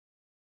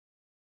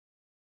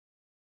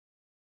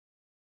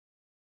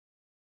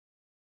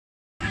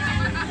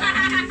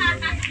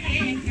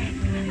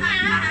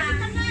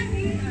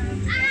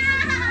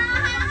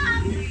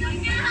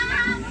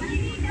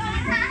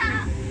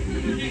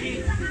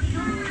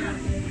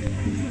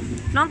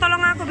Nong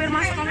tolong aku biar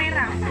masuk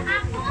kamera.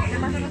 Biar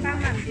masuk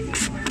rekaman.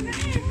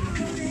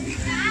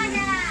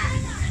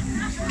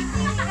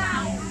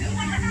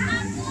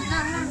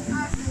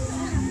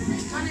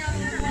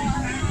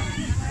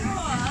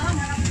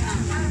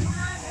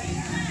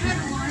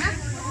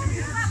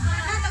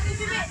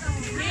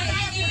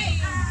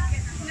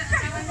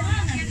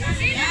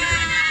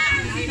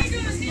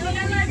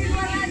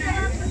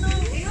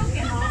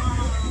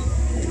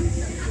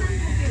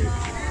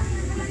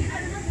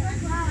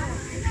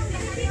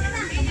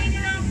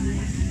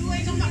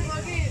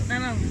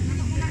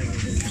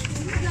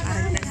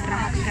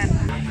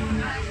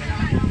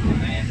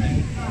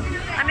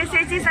 Ane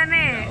seci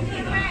sana.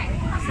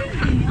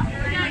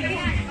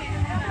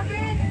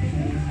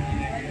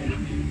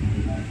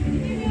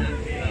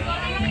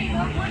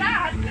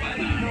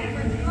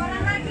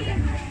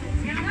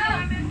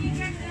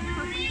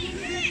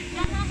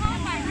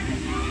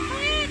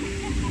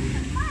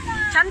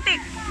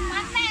 Cantik.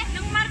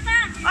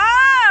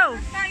 Oh,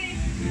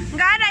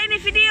 nggak ada ini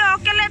video.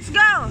 Oke, let's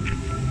go.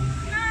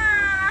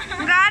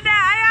 Nggak ada,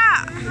 ayo.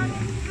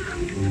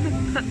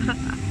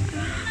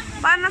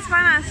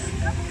 Panas.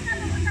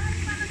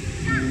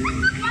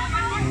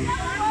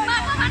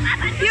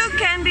 You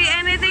can be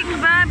anything,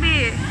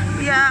 baby.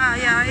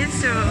 Yeah, it's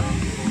true.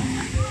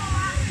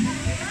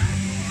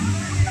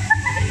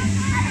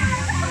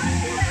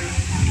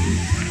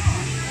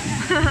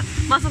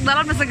 Masuk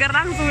dalam udah segar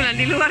langsung, nah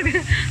di luar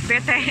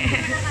bete.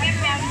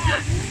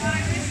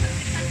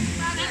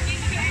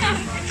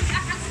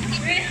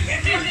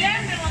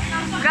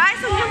 Guys,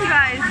 senyum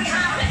guys.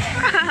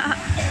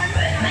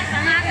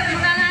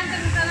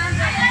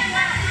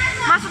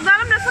 Masuk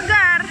dalam udah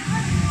segar.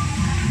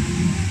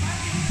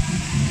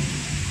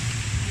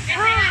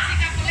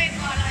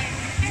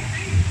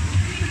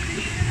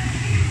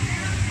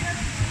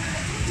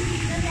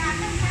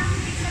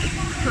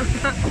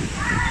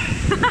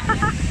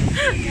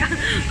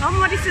 Kamu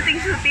mau di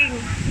syuting?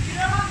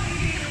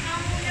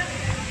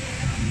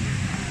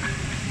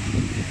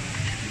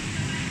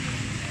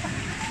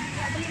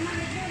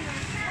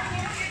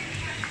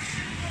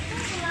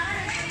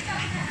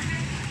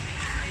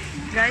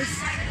 Guys,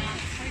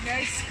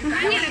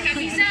 ini nggak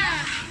bisa.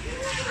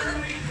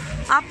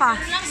 apa?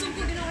 Langsung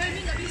ke Dino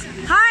Helmi nggak bisa.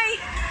 Hai.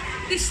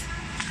 Tis.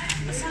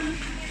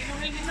 Dino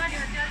Helmi tadi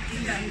hati-hati.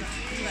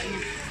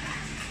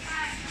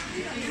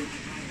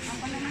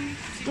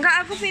 Enggak,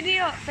 aku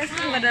video.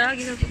 Facebook nggak ada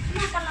lagi aku.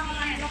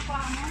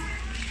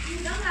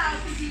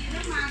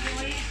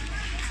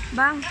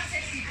 Bang.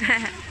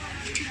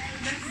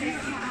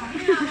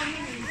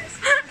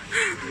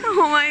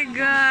 Oh my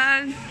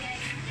god.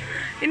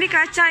 Ini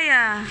kaca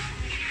ya?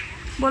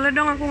 Boleh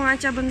dong aku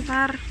ngaca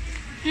bentar.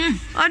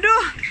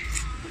 Aduh.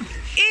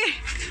 Ih,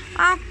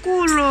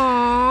 aku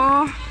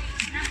loh.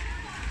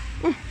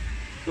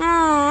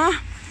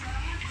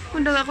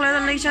 Udah gak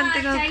kelihatan lagi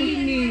cantik aku.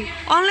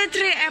 Only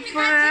 3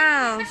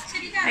 April.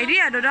 Ini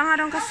ada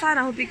dong kesan.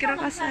 Aku pikir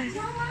kesan.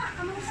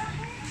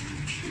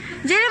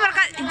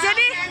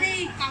 Jadi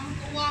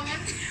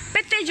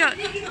PT Jo.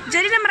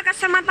 Jadi mereka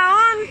sama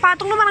tahun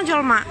patung lu mana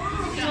jolma?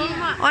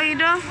 Oh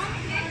iya.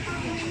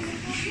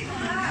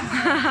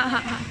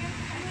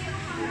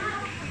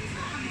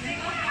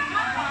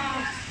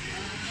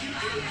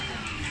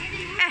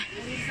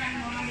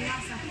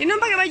 Ini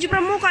pakai baju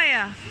pramuka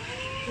ya?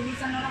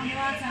 Tulisan orang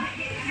dewasa.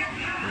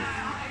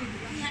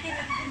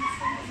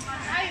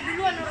 Ayo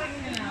duluan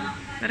orangnya.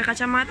 Ada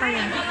kacamata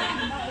ya?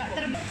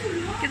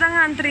 Kita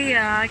ngantri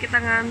ya,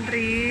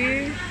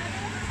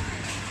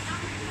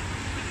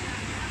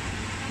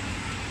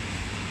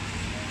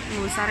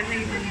 Saringnya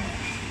gimana?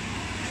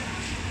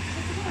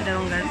 Ada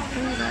orang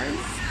ganteng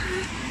guys.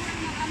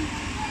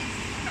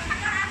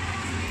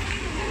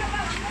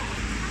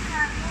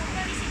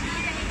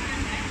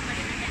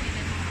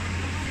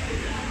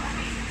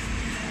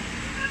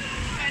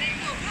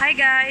 Hi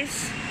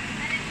guys,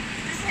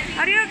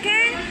 are you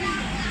okay?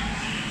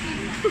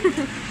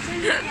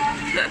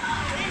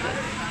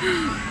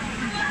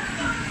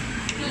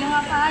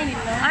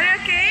 Are you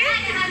okay?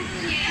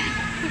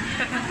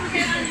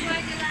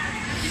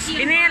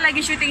 Ini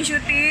lagi syuting,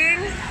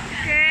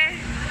 oke?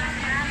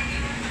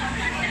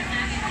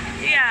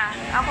 Iya,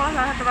 aku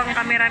salah satu tukang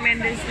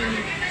kameramen di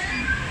sini.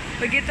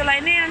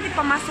 Begitulah, ini nanti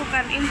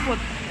pemasukan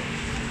input.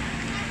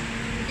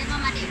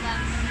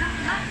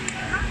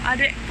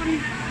 Adek pun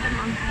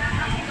tenang.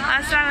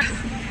 Asal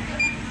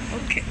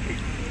oke.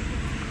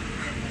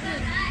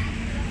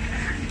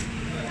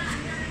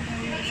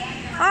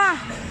 Oh,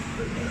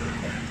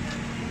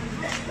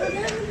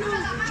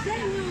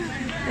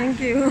 thank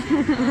you.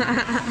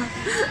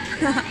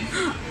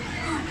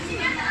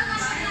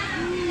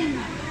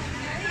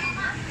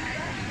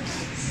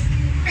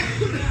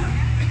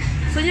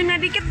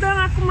 Senyumnya dikit dong,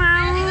 aku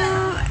mau.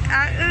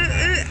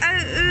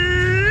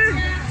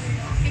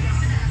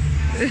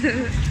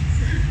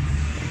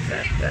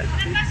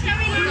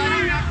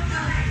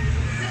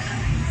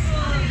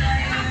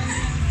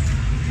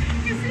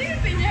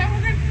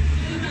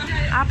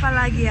 Apa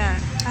lagi ya?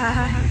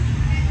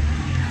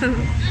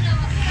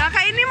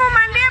 Kakak ini mau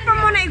mandi apa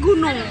mau naik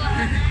gunung?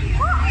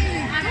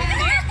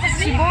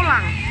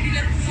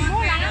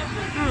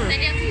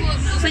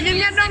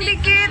 Senyumnya dong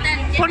dikit.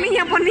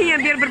 Poninya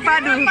biar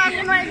berpadu.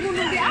 Aku naik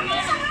gunung di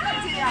atas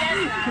aja ya.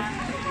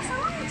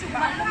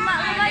 Coba lemak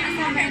lagi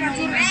sampai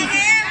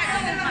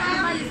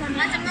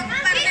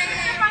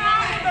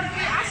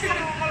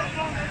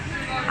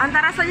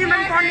Antara senyum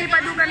dan poni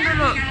padukan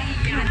dulu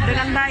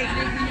dengan baik.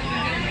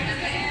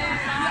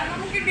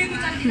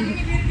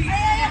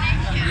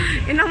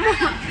 Ini mau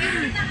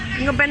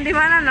ngeband di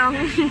mana dong?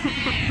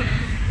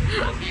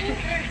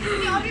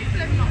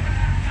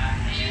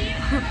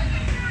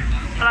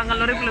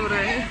 Pelanggan lori bro.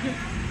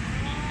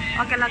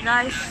 Oke lah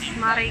guys,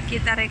 mari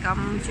kita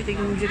rekam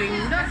syuting jering.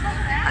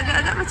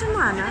 Agak-agak macam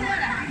mana?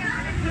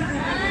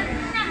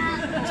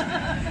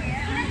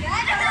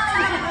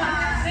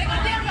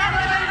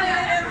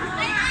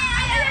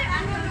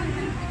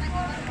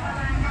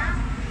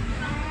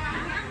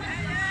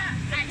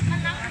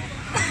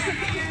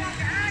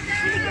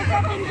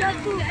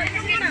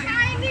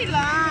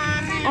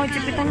 Oh,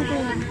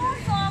 jepitanku.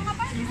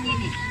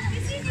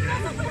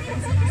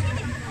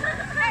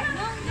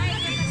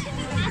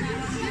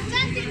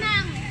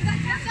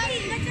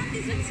 Di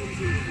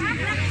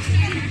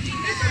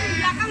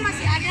belakang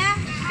masih ada.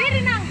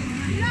 Diri nang.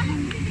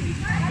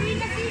 Di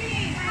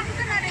sini. Aku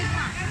kan ada.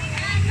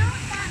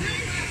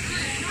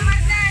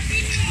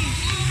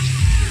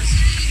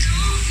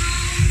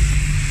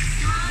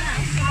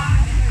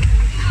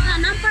 Nah,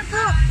 nampak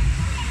kok.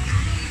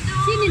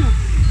 Sini no.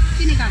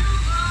 Sini kan.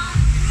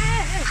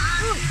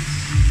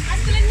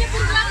 Aslinya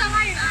pun belakang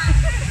air.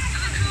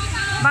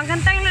 Bang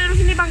Genteng, lihat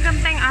sini Bang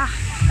Genteng.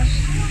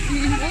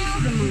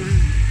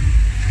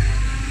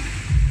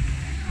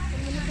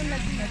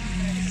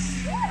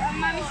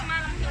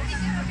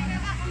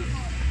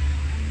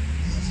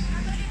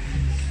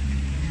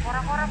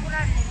 Kora-kora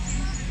pula.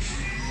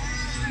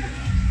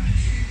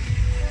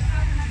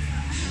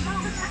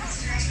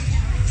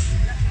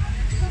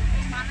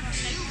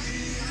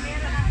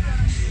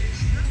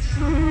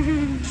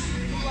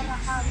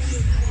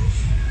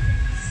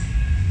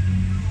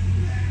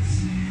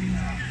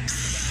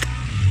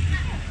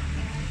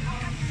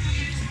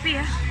 Sepi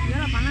ya,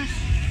 iyalah panas.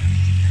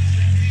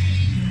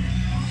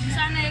 Di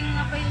sana yang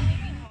ngapain?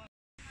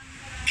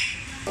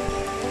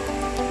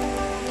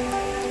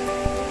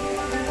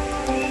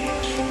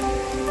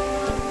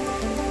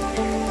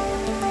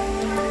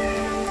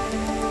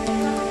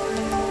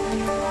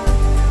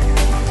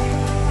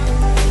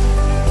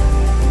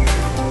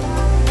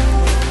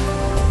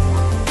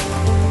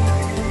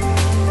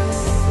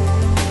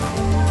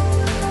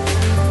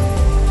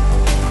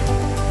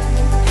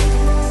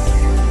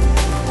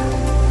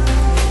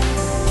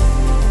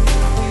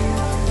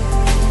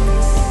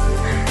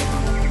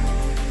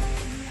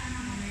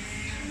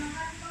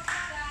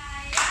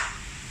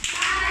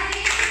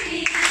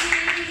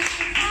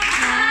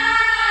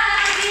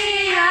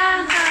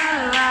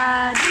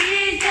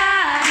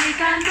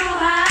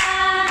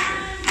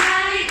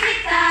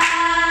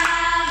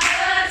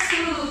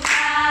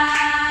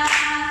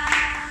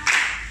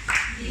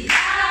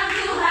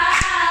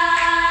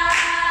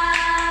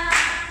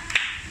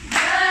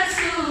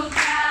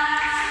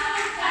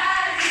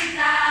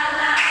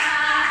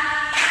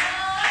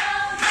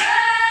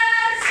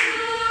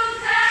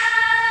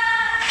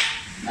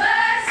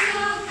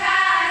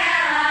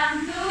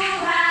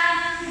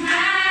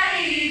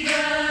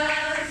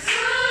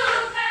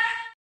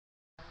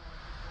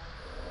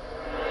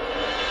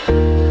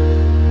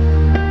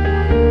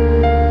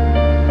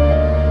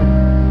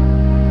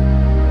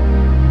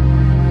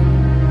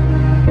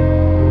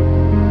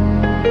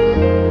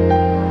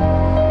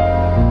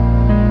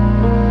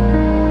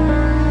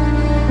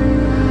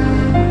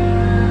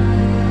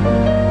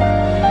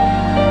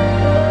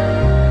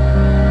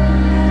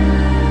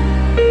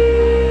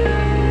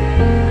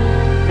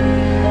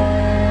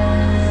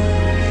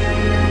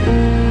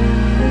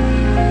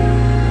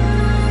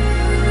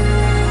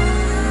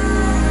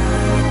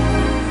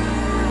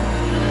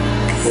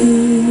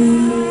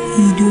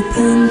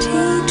 Kehidupan di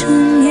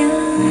dunia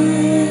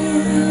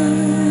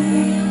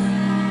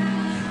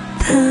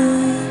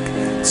tak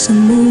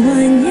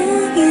semuanya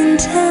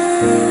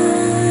indah,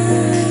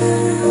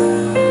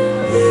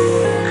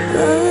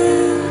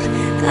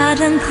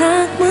 terkadang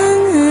tak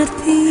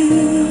mengerti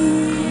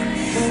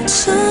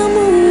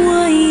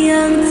semua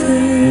yang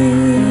terjadi.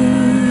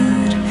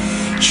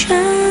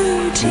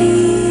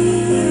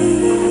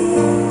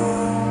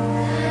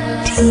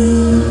 Di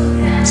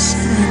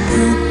saat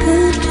tak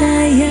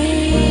berdaya,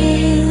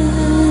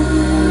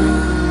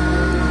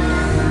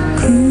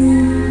 ku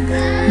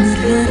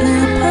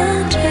berharap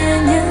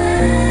padanya.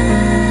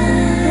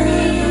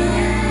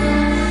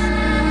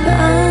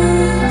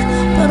 Tak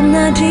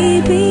pernah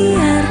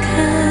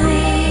dibiarkan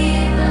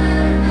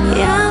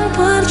yang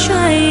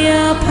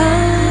percaya padanya.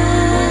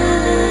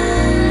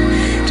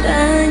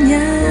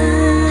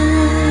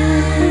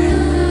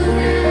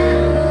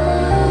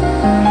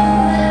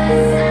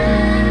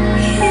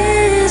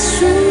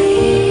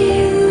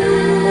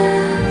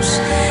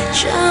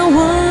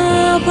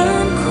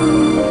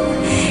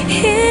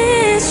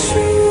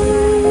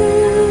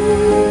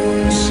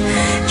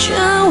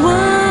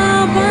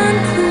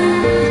 Jawabanku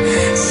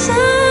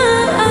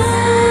saat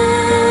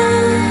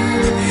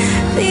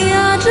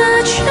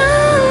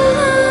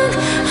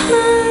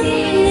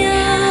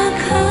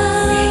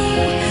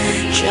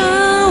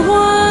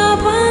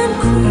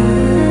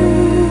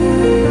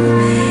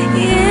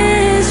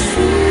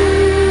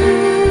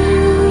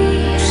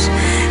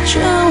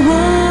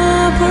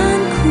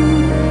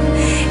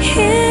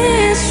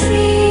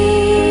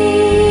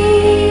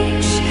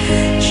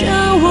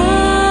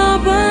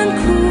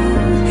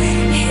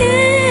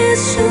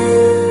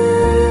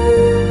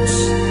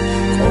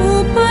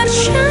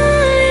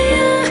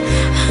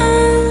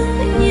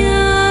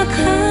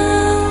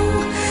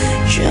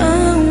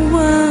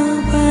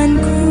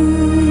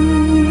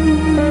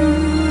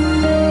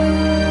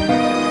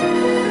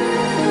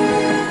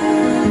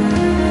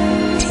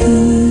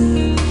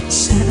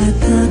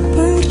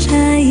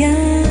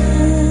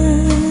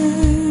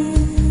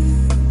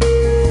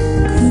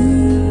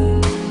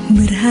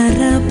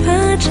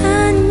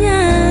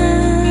adanya,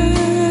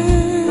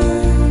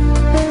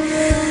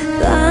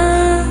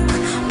 tak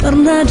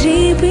pernah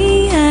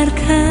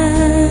dibiarkan.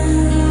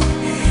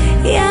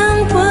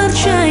 Yang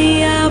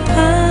percaya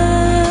padanya,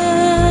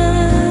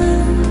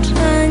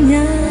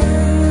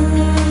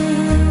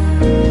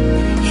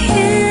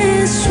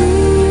 Yesus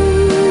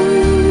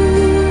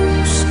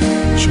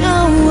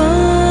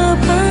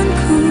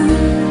jawabanku,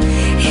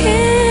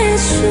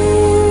 Yesus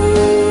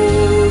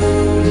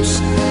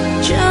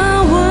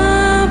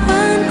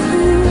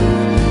jawabanku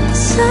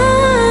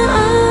saat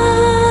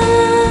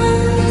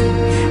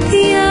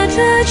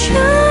tiada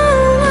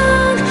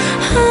jalan,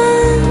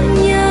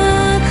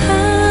 hanya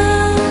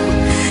Kau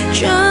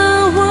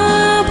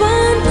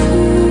jawabanku,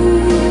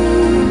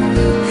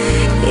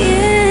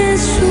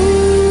 Yesus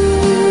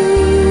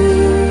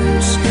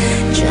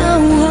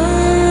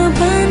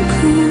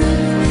jawabanku,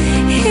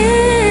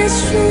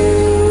 Yesus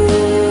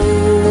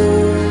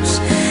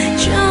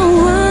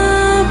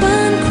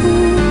jawabanku,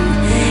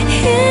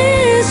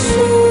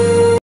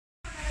 Yesus.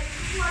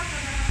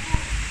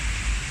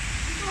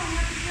 Itu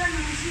hanya pikiran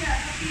manusia,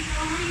 tapi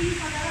kalau hari ini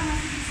saudara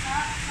masih bisa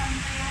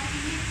sampai hari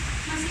ini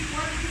masih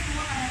kuat, itu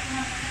semua karena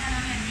Tuhan. Katakan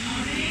amin.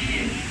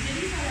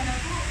 Jadi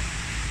saudaraku,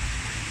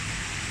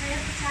 saya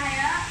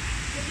percaya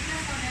ketika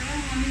saudara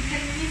mengambil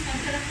kain ini,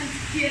 saudara akan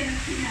setia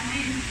nantinya.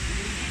 Amin.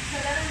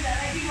 Saudara tidak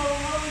lagi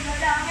bolong-bolong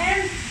ibadah. Amin.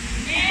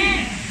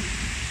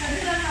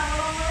 Saudara tidak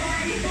bolong-bolong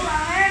lagi itu.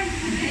 Amin.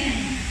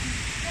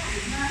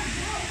 Nah,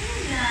 itu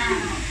ya.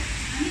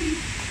 Amin.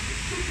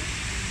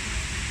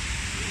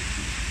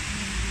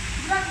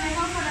 Berat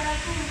memang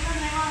saudaraku, berat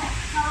memang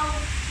kalau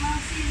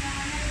masih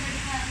namanya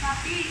kebaikan.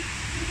 Tapi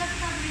ketika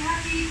kita beri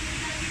hati,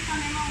 ketika kita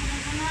memang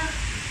benar-benar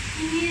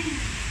ingin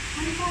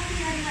menikmati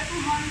hadirat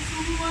Tuhan,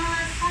 semua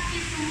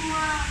sakit,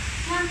 semua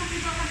ngantuk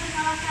itu akan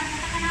terkalahkan.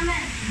 Katakan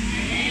amin.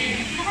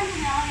 Kita kan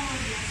punya Allah yang luar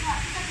biasa,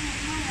 kita punya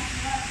Tuhan yang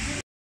berat.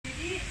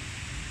 Jadi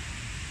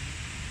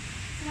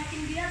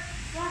semakin dia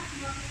telah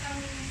melakukan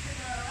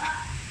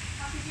segala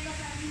aktivitas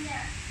harinya,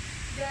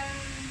 dan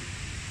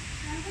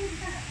nanti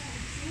kita nggak tahu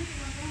di sini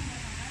Tuhan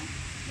mengatakan,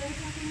 dan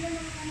semakin dia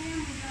melakukannya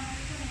menjelang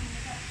hari itu yang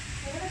mendekat.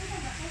 Saudara, kita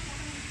nggak tahu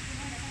kapan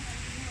Tuhan datang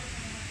hari ini oleh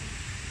saudara.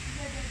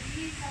 Bisa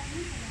jadi saat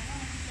ini saudara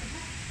masih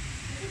sehat,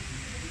 jadi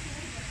bisa jadi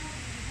saudara tidak tahu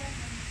berbeda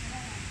dengan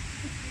saudara.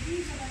 Jadi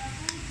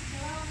saudaraku,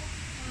 kalau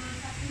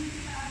saat ini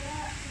kita ada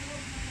sebuah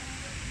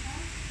masyarakat kita,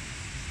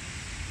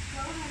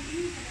 kalau hari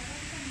ini saudara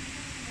kita bisa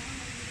perkembangan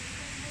dari diri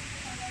kita sebuah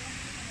kepadawan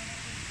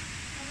saudaraku.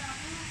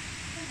 Saudaraku,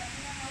 kita nggak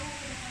pernah tahu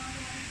kedatangan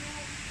Tuhan itu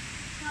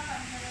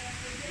kapan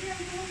saudaraku. Jadi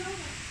yang Tuhan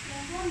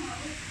mau,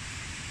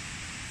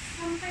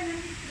 sampai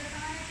nanti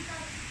kedatangannya kita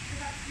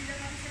tetap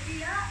didapati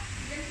setia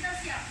dan kita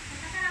siap.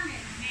 Katakan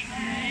amin.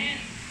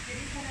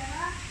 Jadi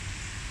saudara,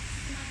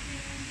 semakin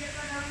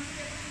jaga dalam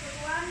setiap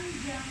persekutuan,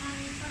 jangan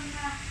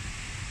pernah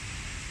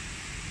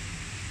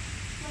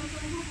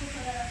tonton buku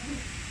saudaraku.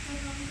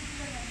 Tonton buku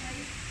kita nggak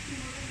baik,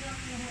 timbulkan dalam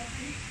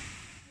hati.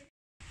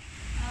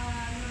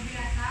 Luar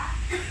biasa.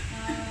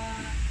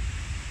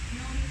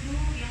 Itu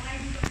yang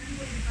lain juga nanti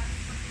boleh dipakai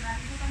seperti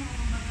tadi itu kan mau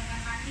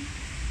membanggakan kami.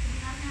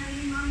 Sebenarnya hari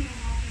ini Mami yang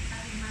mau kita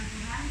firman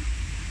Tuhan,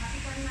 tapi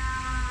karena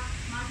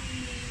Mami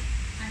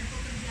ada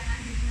pekerjaan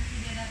jadi nanti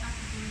dia datang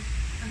pukul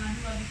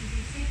 1:30 gitu.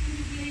 Saya pun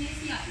juga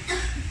siap.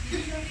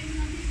 Jadi saya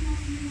ingin nanti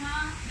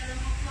semua dalam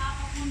waktu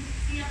apapun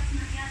siap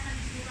senantiasa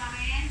disuruh.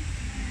 Amin.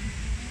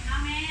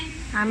 Amin.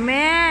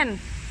 Amin.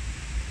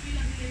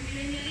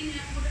 Milenial ini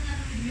aku dengar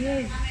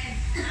lebih. Amin.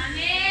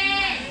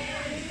 Amin.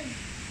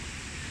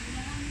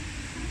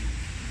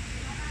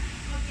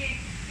 Oke,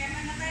 karena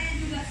katanya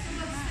juga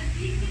sebab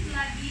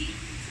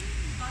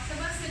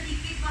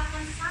sedikit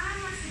bahkan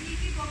sama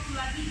sedikit waktu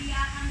lagi dia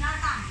akan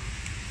datang.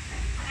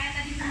 Kayak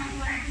tadi teman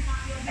Tuhan itu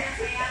sangat luar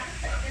biasa ya.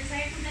 Dan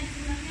saya pun tadi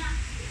sebenarnya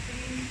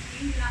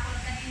inilah kalau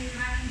tadi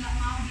Rani nggak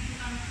mau gitu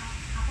kan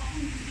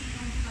apapun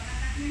dibilang juga kan.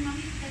 Tapi memang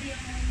itu tadi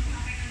yang mau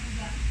sampaikan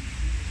juga.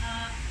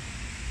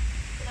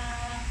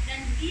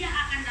 Dan dia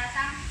akan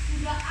datang,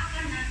 sudah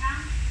akan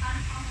datang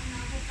tanpa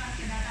menentukan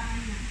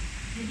kedatangannya.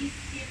 Jadi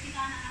setiap kita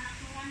anak-anak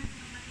Tuhan di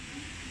tempat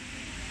ini,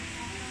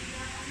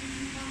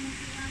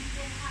 kemungkinan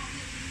Tuhan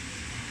hadir di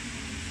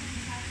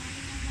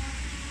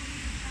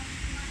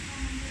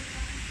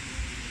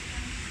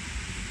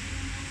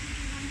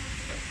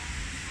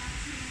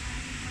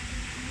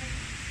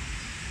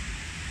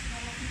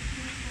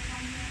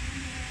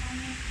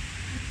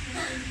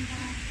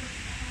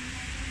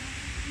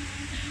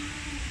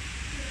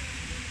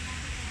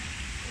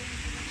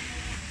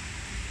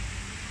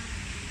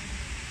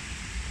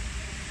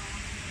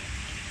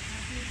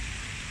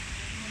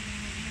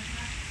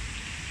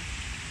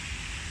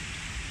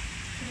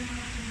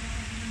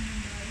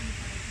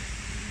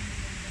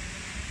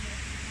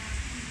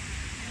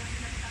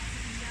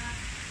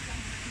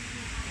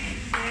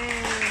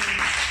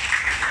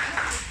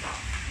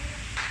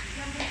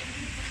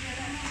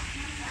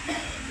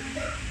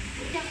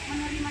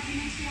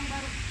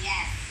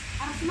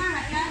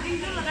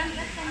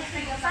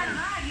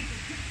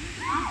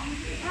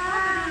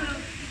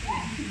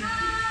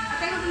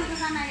tengok dulu ke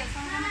sana ya,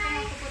 sama-sama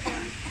tengok ke foto.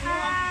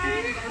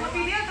 Mau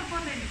video atau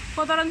foto ini?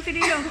 Fotoran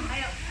video.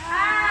 Ayo.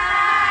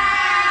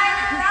 Hai,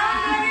 tahun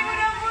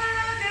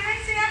 2020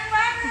 dimensi yang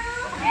baru.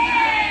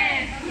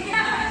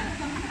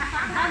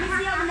 Kami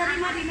siap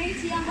menerima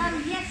dimensi yang baru.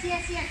 Yes.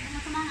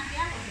 Dengan semangat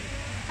ya.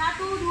 1,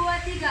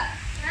 2, 3.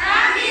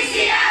 Kami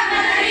siap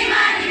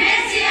menerima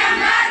dimensi yang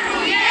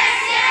baru. Yes.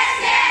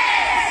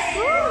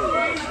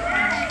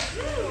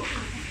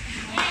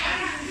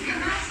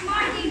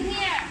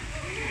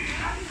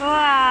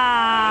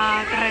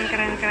 Wah, keren.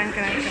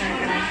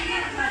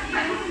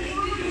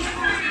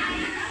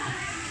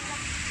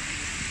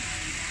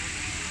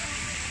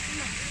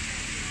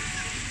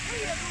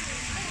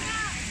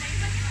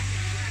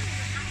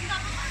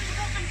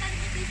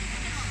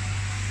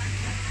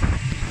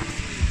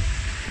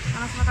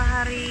 Panas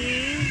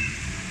matahari,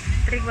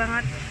 terik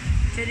banget.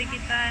 Jadi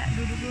kita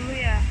duduk dulu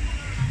ya.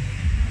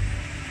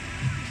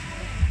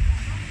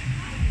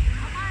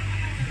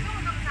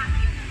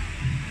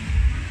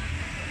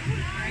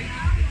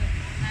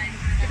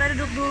 Kita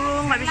duduk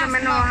dulu, nggak bisa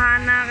main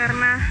wahana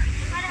karena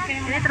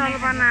ini terlalu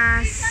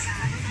panas.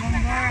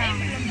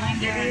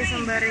 Jadi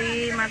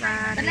sembari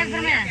matahari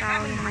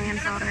atau lumayan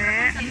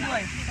sore.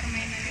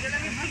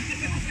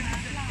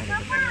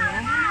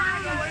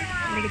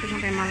 Nanti kita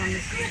sampai malam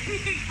di sini.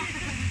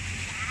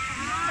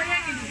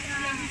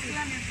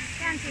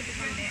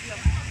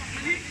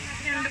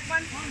 Yang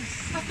depan,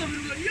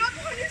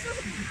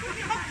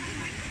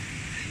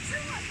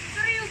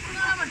 serius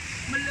pengalaman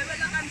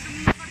melebelkan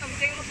semua potong.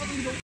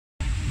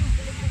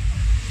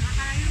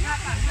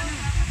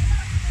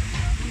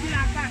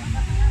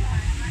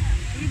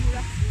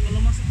 Kalau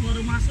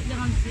baru masuk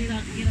jangan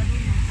kira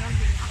dulu.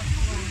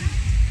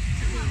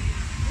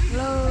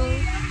 Halo.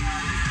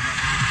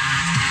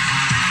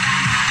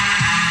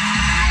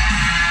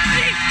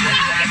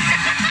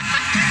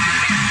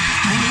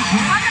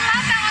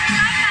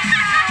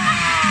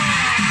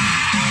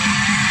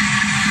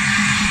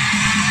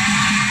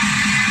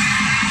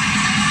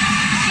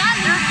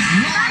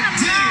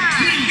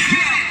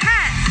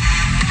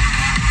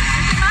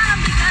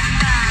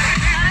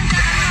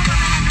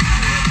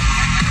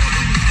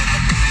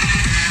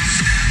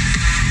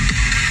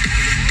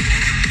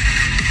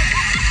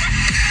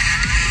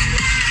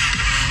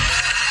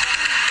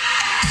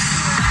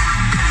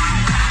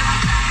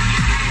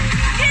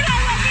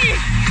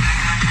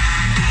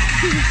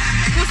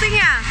 Pusing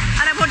ya?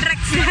 Ada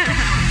bodreksnya.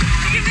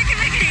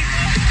 Mikir.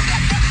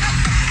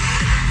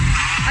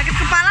 Sakit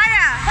kepala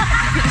ya?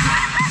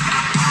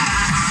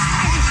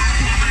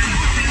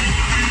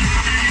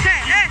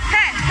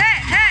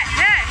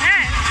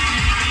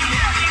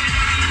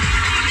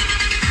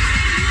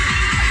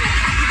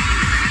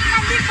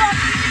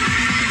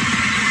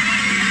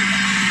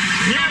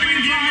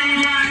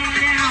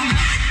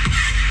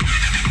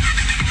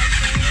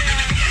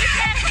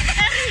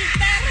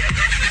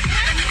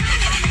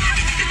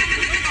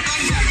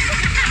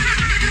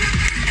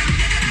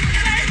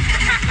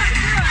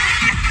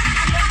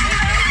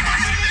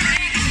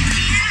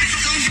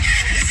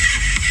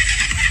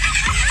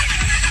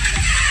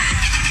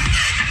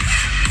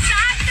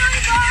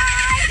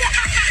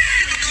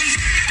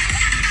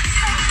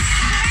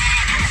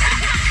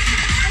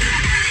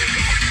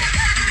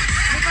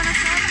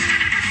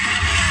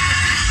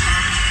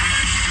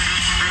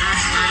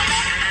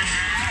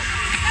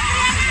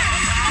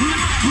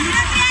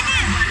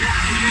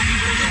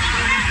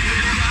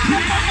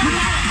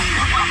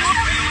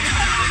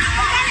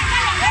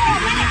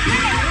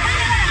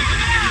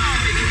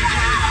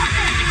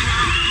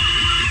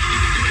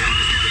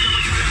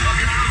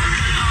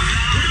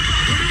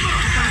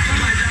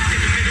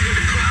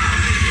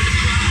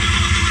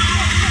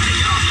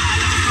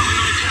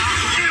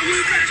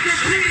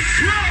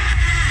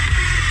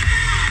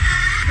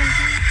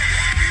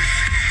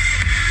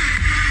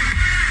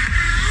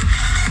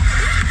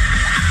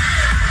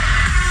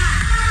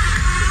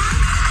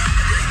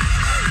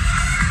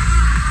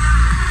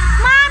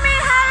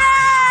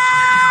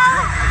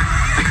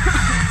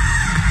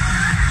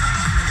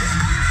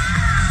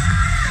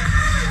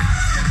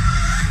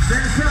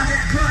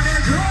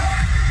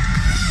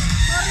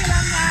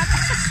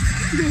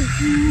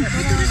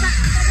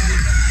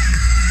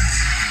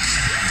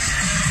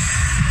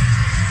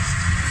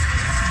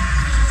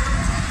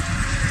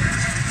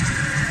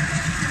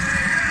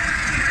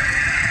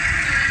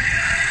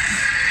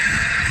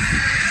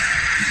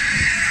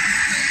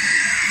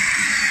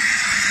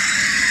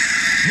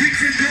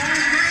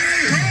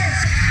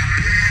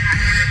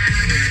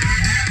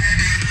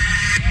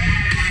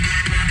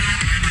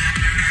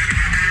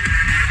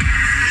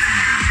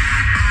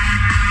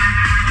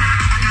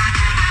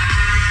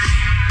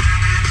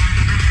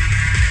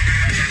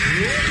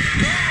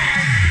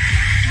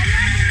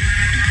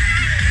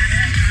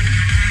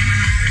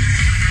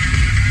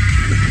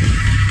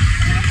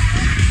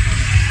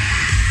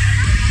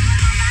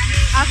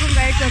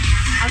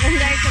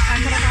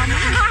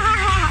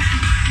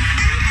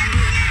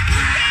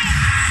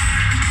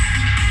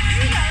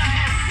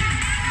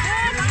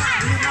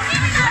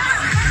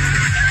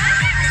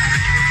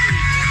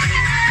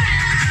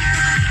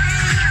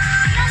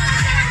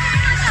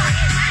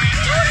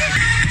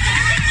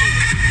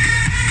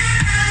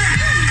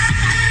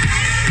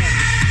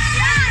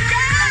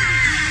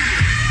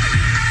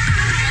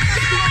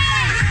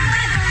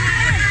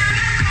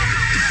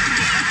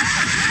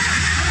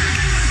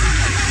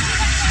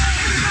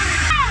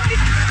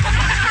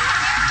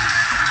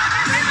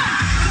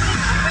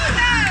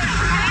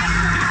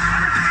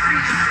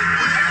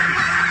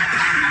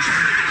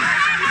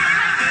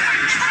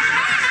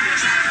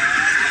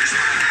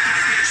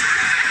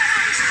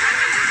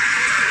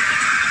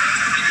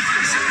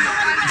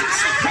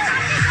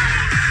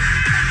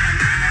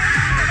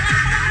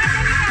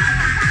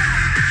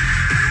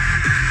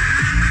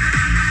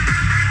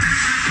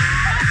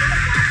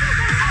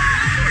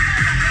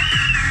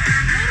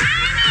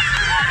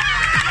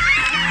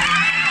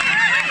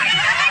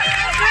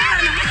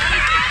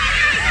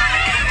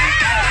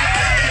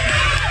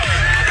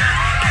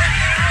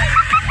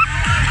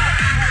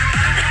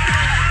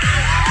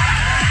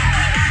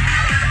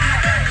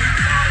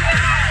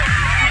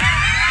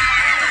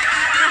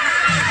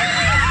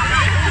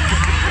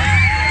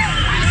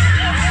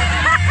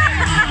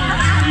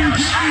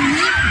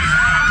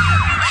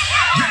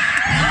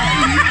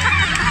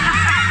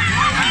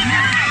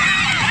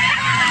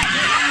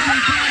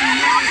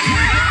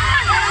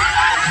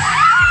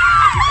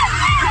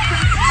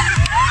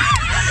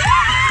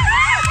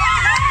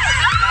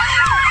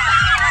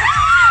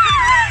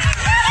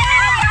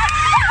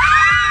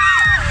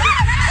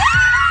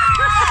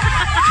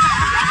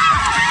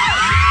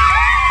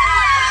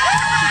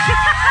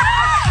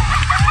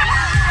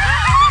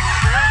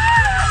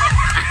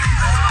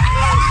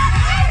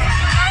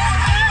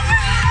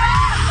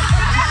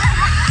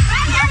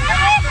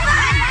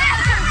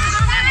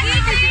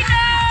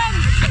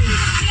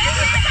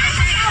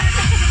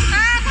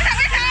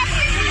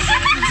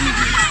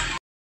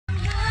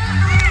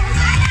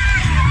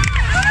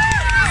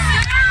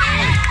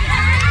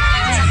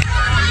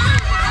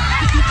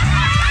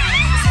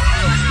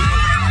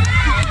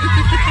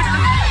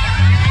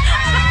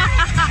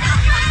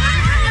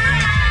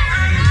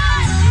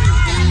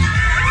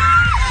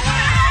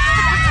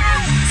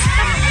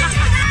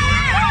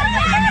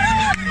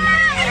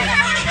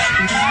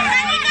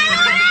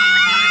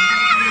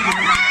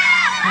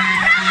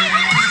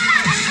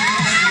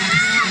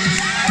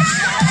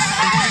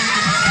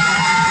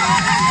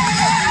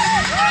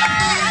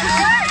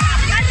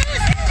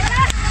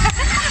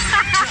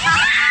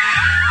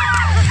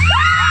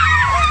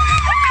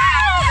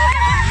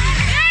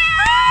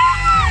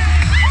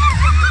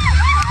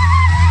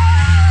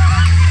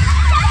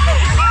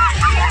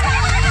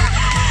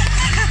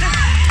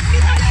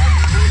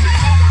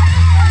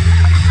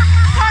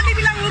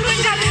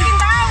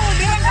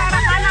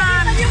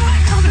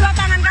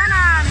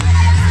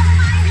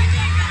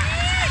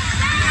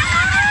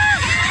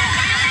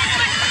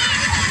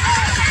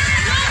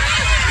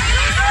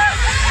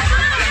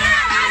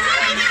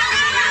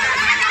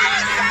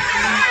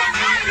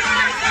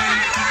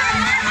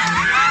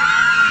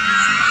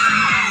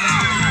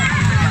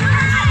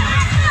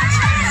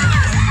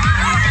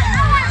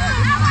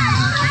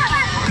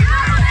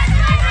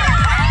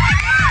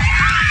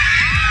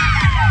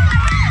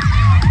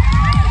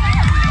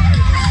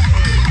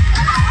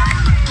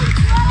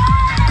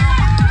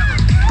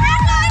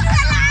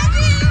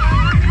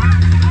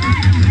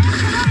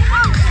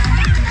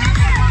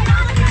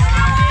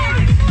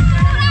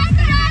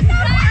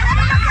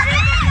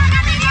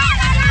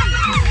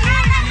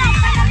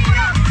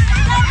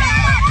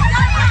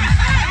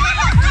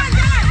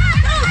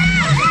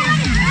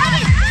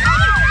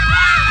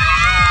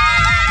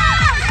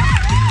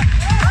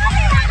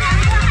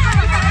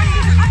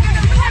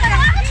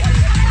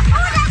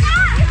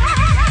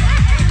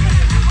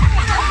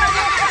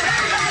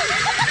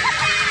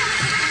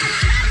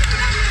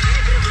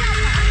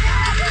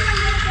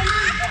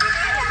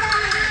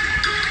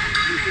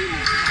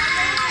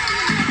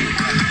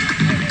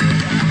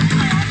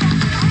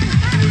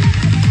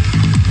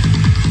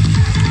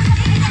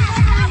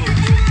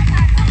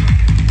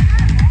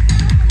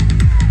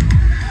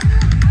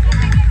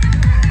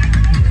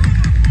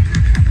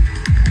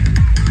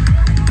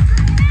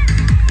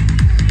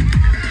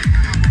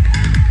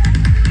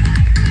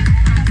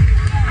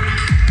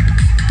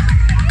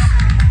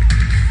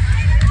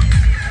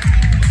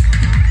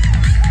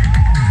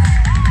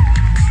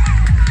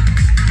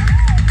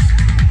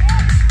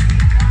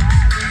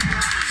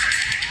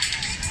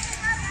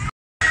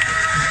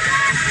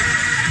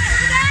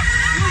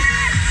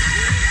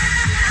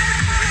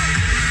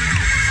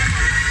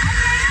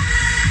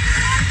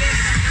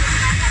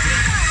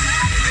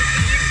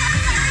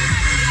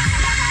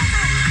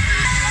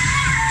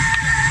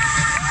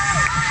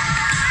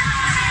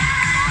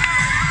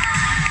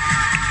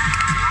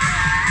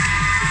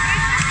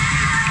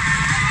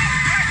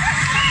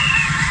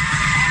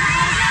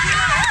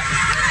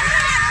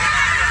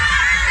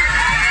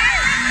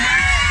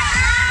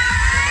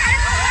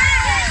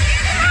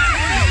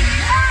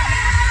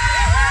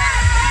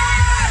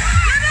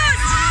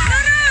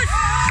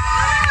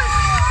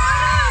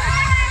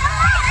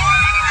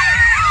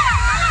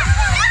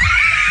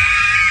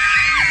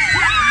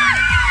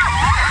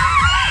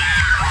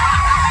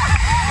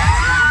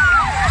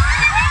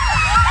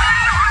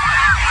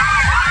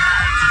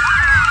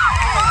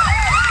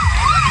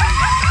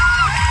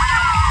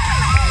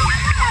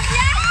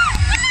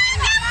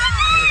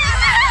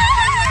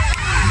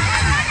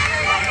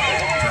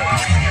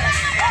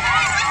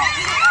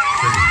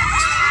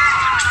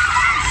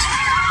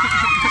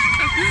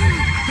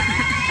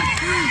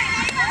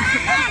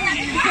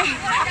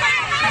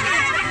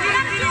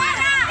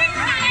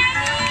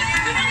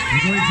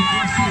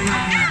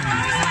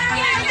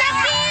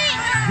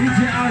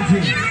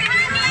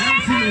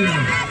 Ayo,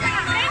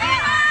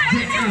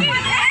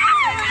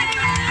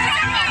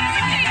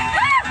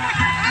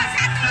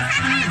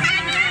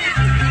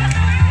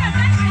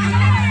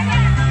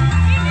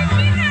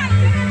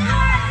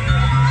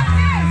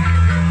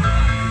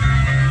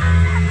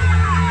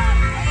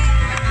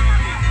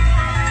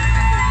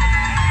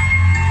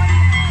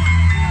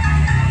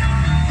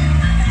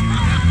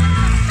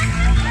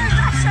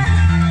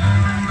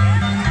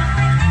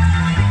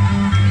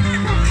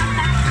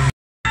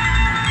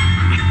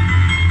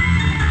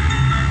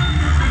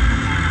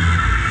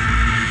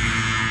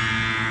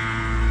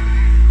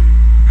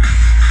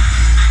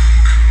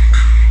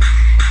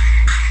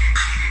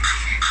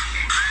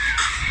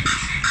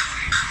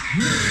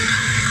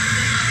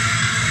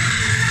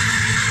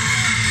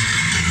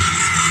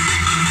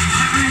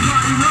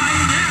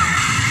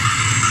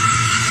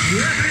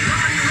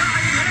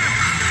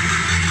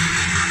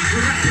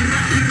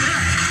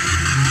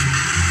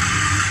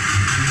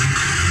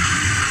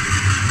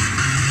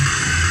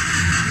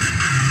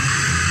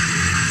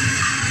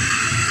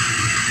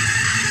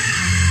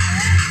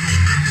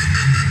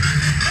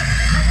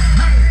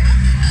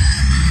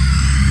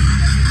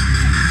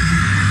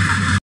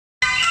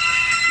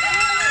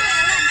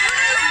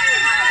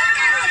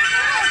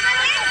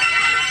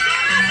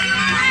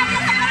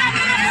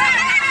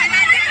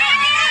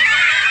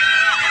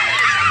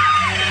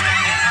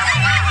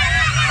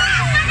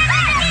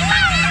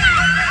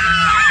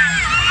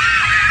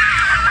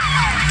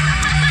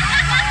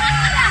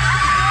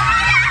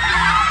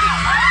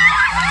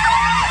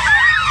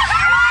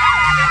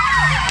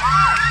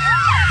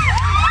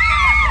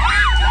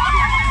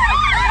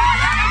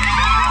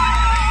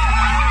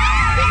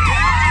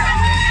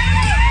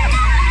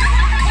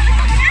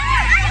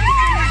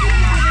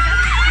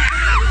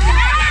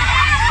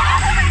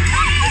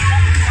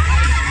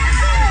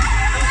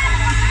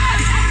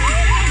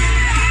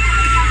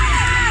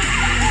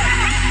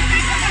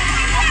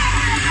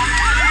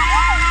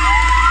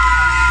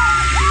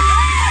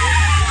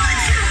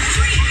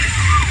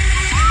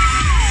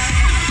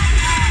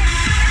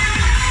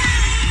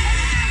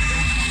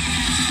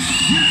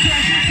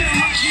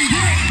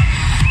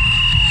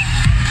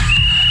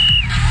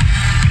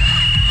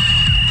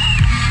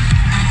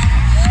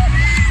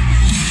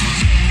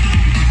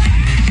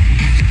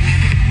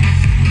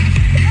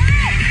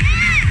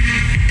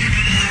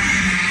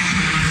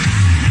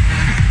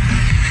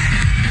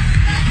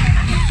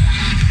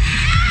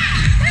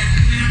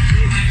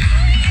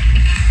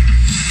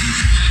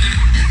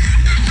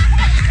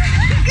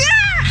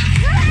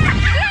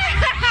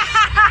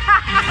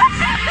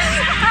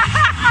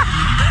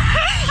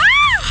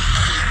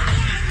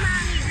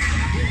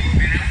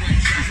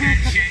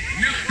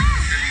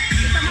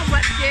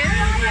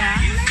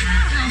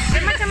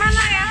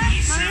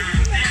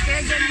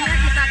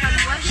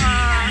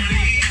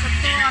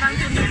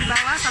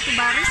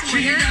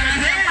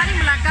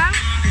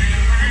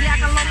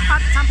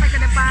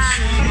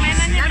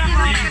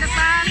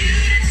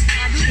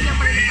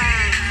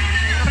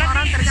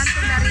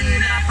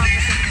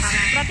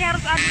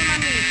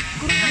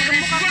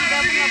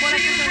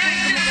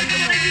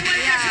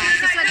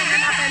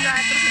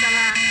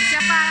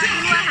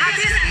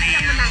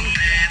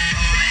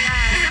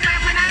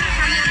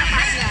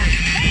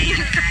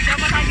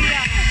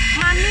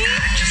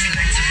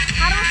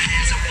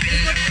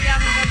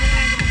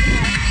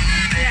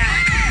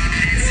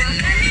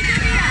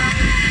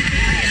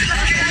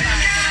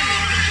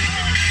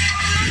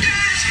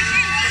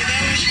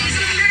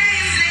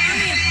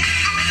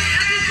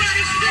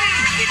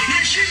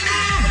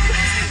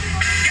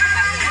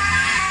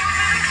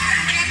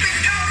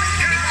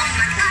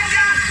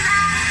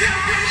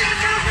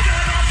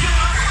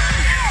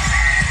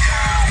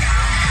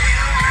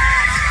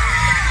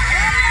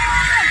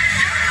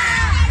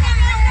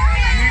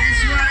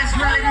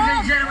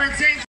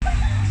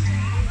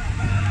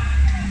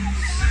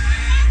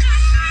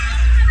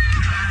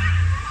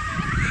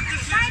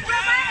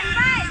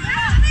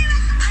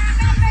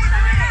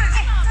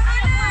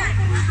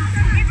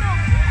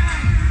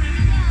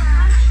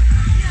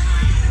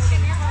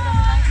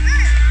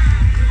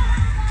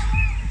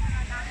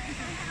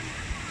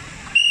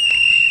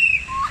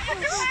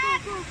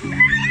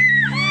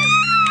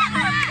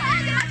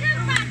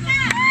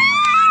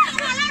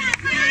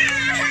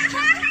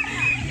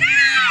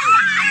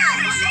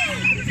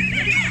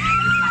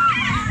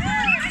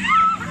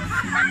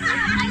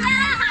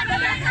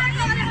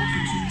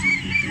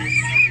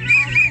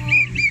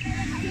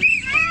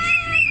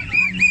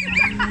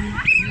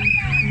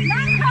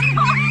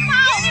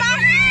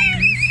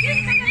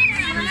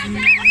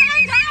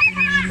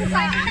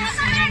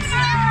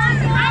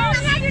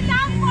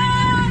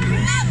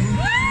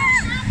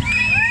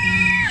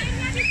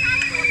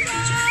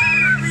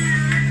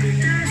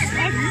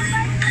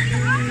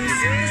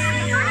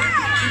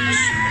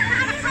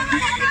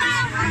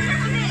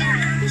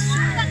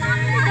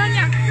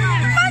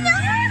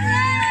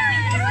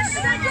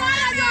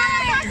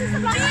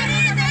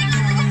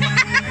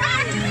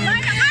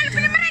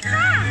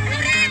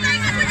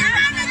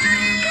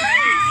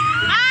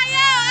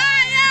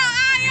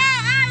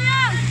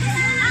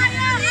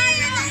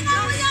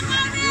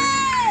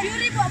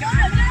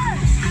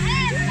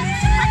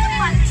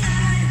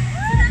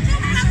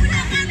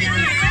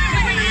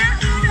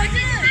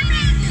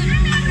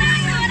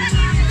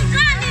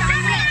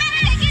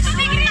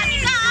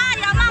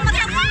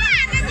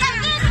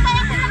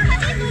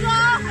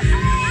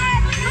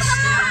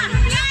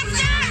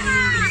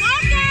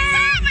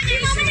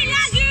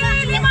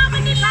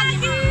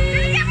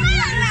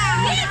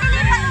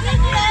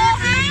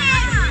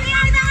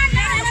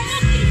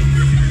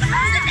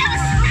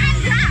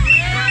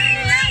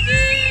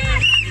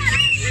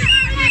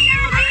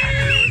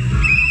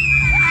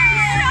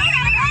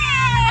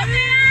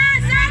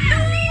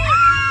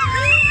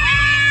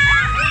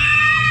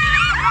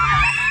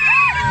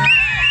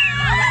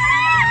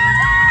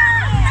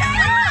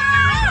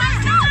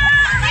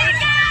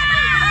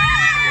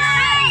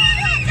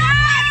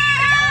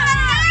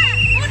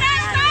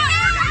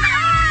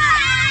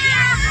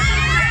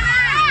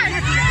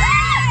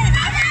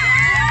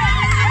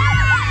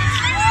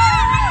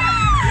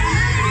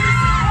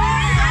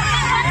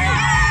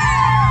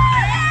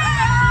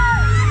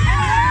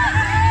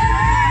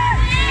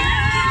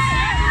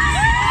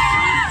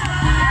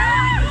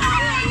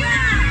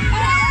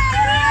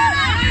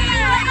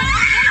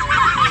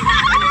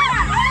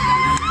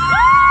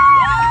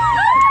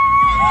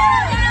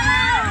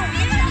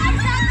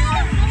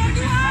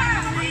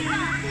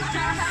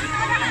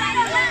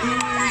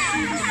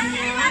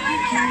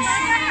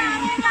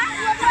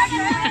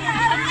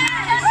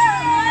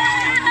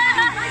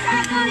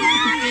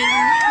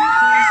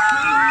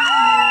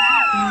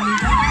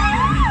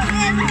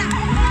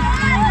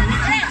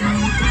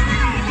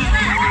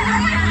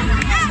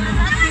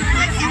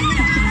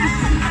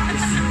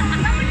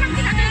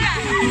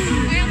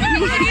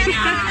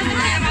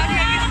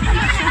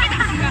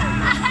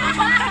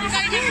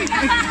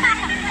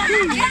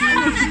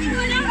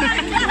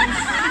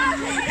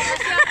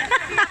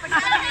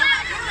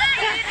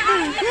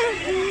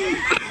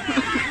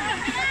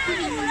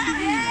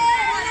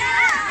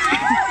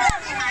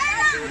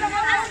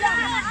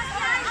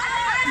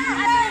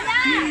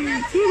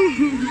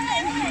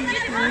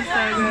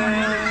 Astaga.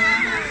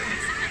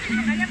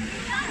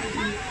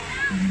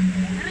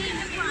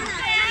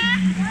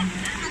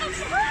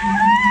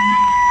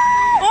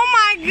 Oh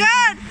my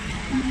god.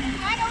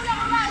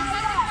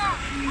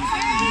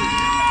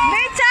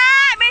 Beca,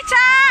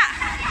 beca.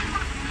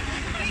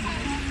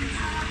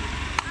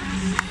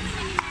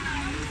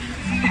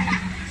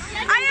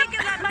 Ayo ke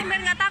belakang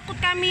biar nggak takut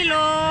kami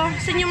loh.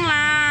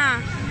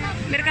 Senyumlah.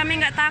 Biar kami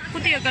nggak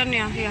takut ya kan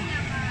ya. Ya.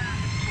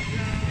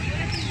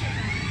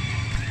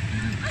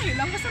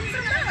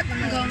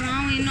 Gak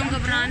mau, Ino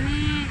gak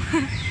berani.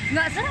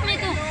 Gak serem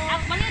itu.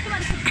 Paling cuma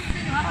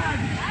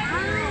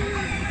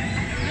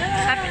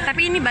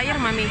Tapi ini bayar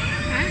mami.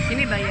 Hah?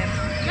 Ini bayar.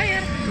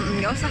 bayar.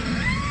 Nggak usah.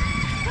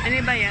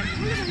 Ini bayar.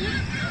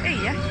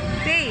 Iya.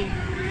 Pay.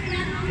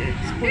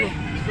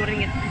 10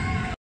 ringgit.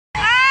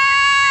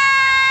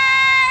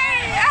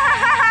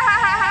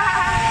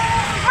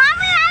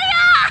 Mami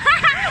ayo.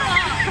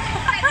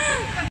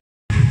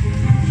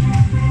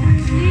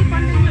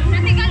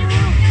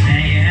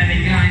 There you have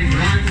it, guys.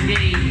 Once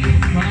again,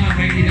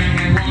 perfectly done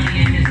by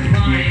Wally and Mr.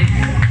 Bonnie.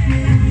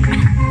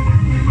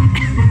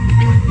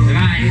 So,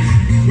 guys,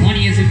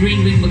 Wally is a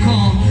green-winged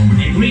macaw,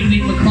 and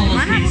green-winged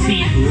macaws can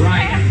see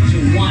right up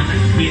to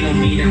 1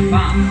 kilometer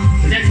far.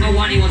 So that's how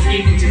Wally was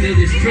able to do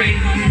this trick.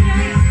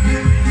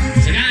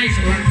 So, guys,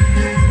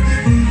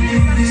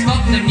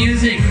 stop the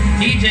music,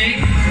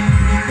 DJ.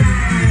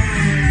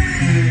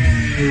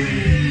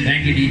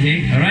 Thank you,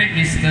 DJ. All right,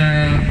 Mr.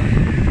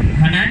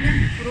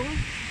 Hanan.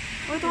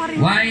 Oh, itu hari.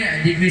 Why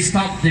did we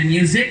stop the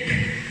music?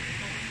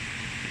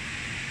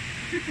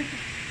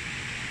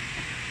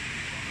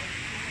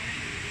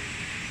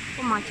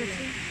 Kok macet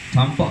sih?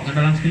 Tampak kat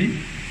dalam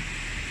screen.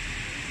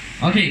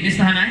 Okay,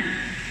 Mr. Hanan,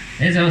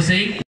 as I was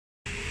saying,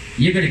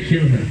 you're gonna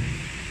kill her.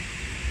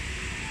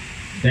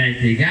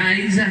 But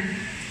guys,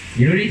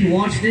 you ready to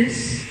watch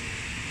this?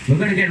 We're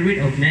gonna get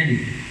rid of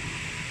Nelly.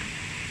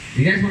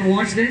 You guys wanna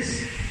watch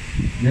this?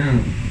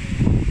 No.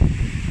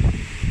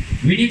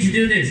 We need to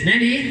do this.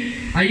 Nelly,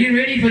 are you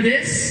ready for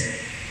this?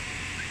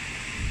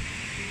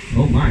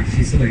 Oh my,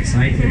 she's so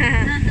excited.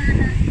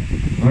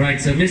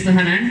 Alright, so Mr.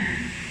 Hanan,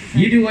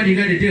 you do what you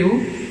gotta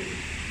do.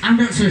 I'm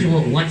not so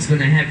sure what's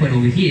gonna happen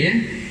over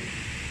here.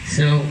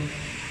 So,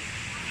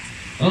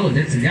 oh,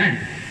 that's a gun.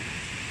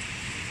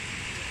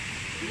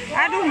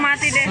 Aduh,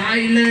 mati deh.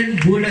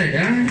 Silent bullet,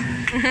 huh?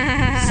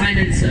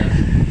 Silencer.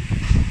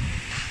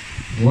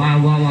 Wow,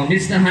 wow, wow.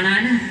 Mr.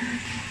 Hanan,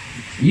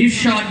 you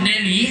shot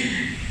Nelly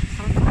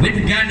with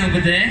the gun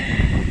over there.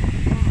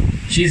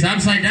 She's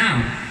upside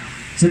down.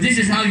 So this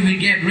is how we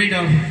get rid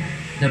of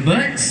the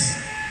birds?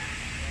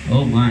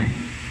 Oh my.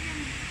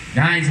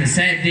 Guys, a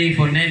sad day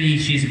for Nelly.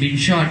 She's been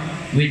shot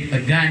with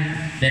a gun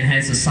that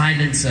has a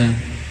silencer.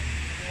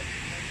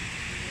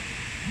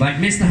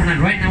 But Mr.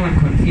 Hanan, right now I'm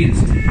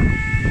confused.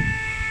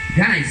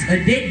 Guys, a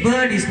dead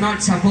bird is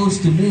not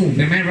supposed to move,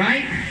 am I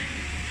right?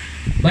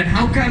 But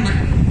how come,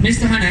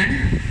 Mr.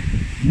 Hanan,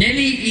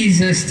 Nelly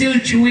is still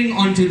chewing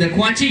onto the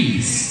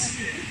quachis?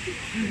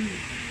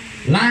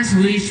 Last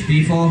wish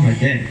before her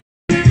death.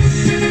 I'm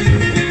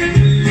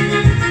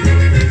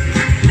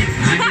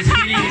just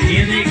kidding.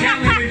 Here they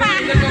come,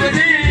 everybody. Look over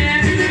there.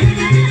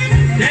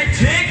 The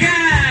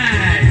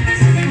chickens.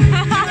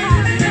 Oh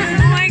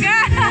my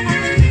god.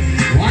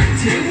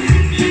 1, 2.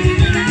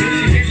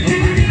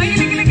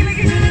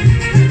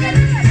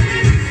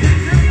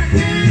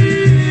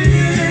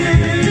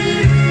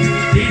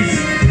 This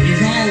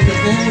is all the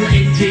old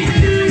engine.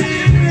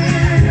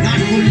 Not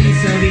fully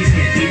serviced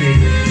yet either.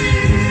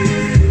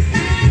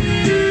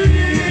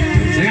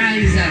 So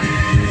guys,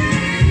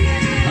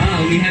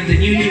 we have the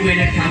newly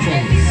wedded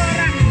couples.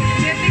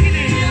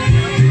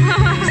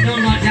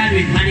 Still not done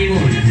with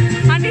honeymoon.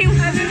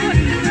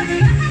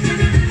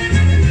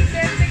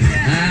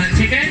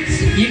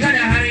 Chickens, you gotta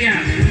hurry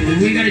up.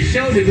 We got a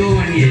show to go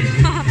on here.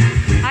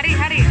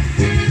 Hari.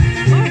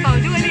 Oh, tahu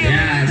juga dia.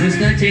 Yeah,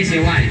 rooster, chase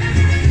your wife.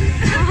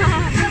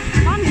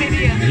 Pandai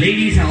dia. The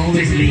ladies are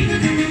always late.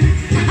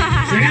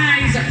 So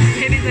guys,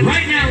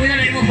 right now without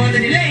any more further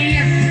delay,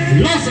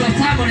 Lost World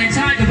Tambun and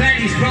Tiger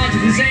Valley is proud to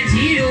present to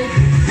you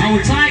our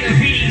Tiger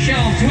Feeding Show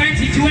of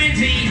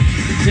 2020.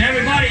 So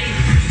everybody,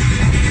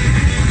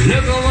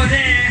 look over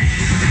there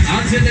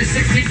onto the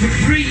 16-foot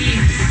tree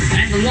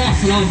and the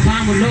Lost World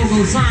Tambun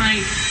logo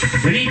sign.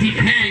 Beneath it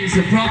hangs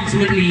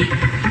approximately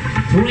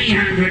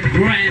 300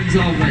 grams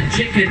of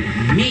chicken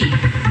meat.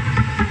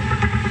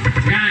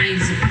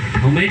 Guys,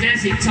 a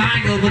majestic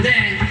tiger over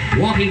there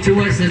walking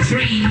towards the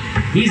tree.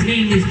 His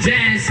name is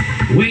Jazz,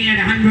 weighing at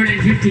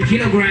 150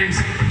 kilograms.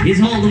 He's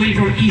all the way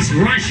from East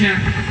Russia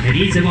and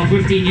he's about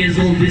 15 years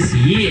old this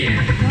year.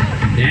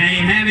 There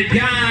you have it,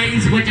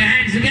 guys. Put your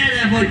hands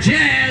together for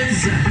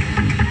Jazz.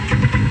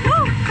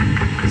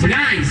 So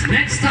guys,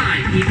 next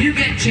time, if you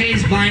get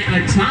chased by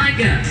a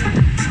tiger,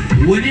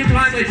 will you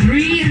climb a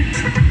tree?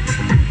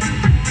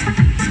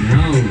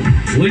 No.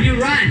 Will you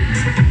run?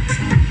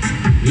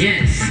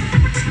 Yes.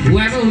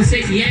 Whoever who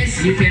said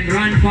yes, you can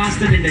run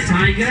faster than the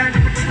tiger.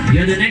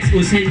 You're the next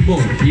Usain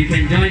Bolt. You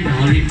can join the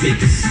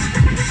Olympics.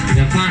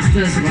 the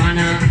fastest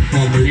runner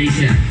for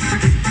Malaysia.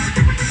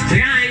 So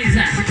guys,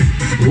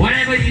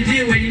 whatever you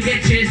do when you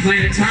get chased by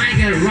a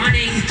tiger,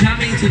 running,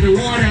 jumping to the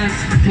water,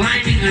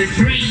 climbing a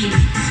tree,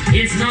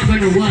 it's not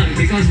going to work,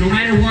 because no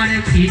matter what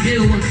you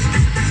do,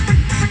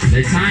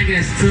 the tiger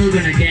is still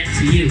going to get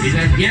to you,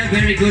 because they're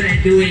very good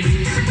at doing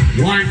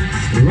one,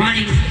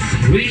 running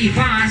really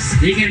fast.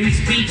 They can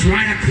reach speeds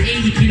right up to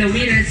 80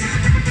 kilometers.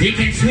 They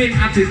can swim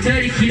up to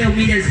 30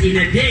 kilometers in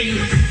a day,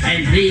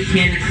 and they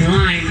can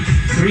climb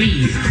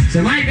trees.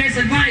 So my best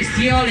advice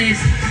to you all is,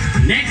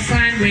 next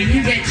time when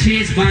you get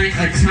chased by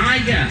a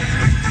tiger,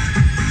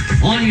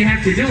 all you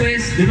have to do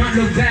is, do not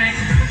look back,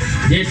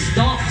 just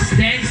stop,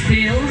 stand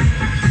still,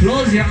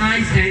 close your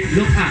eyes and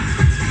look up,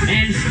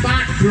 and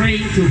start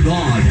praying to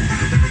God.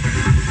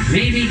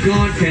 Maybe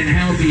God can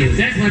help you.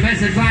 That's my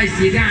best advice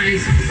to you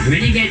guys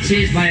when you get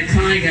chased by a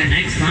tiger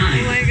next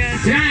time. Oh my God.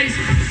 So guys,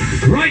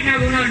 right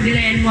now we're not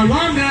delay any more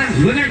longer.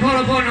 We're going to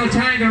call upon our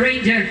tiger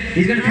ranger.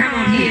 He's going to come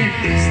out here,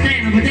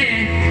 stand over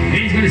there,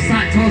 and he's going to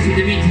start tossing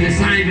the meat to the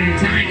Siberian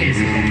tigers.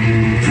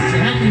 So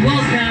help me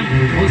welcome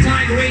our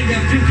tiger ranger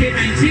of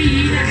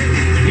 2K19.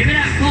 Give it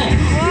up for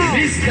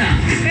Mr.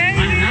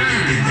 Hanan.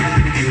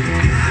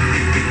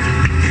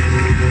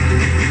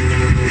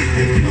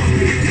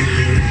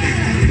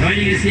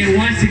 Joining us here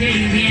once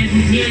again in the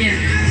amphitheater.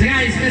 So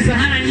guys, Mr.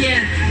 Hanan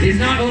here is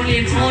not only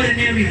an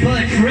ordinary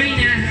bird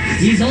trainer,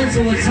 he's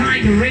also a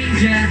tiger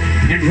ranger,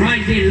 and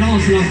right here in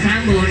Lost World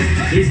Tambun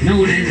is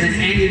known as an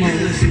animal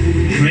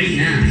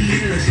trainer.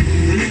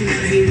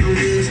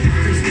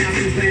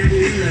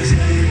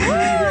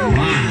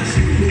 Wow.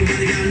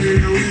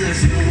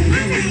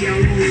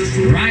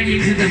 Right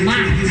into the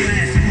mouth.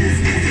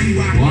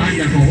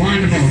 Wonderful,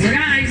 wonderful. So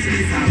guys,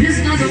 this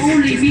is not the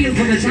only meal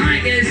for the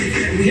tigers.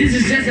 This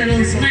is just a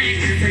little snack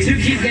to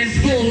keep them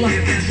full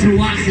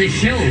throughout the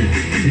show.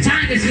 The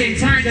tigers here in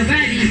Tiger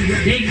Valley,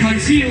 they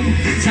consume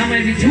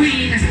somewhere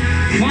between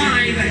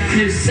 5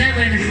 to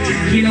 7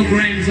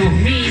 kilograms of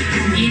meat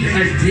in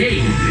a day.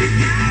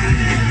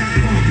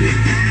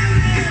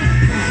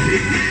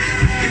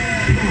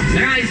 So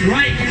guys,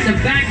 right in the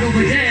back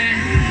over there,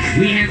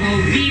 we have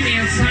our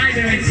female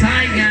Siberian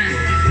tiger.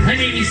 Her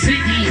name is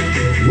Sydney,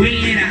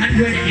 weighing at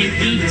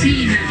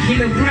 118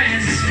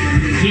 kilograms.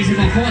 She's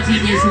about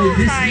 14 years old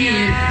this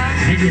year,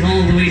 and she's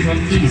all the way from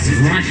East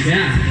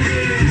Russia.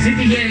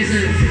 Sydney here is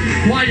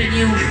quite a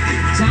new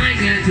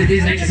tiger to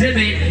this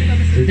exhibit,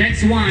 so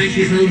that's why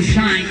she's a little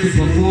shy to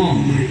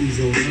perform.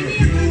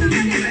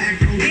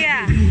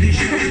 Iya.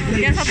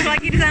 Yang satu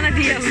lagi di sana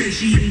diam.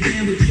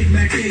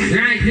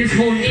 Right, this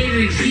whole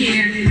area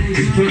here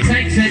is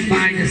protected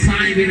by the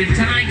Siberian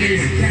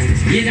tigers.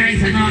 You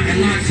guys are not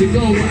allowed to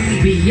go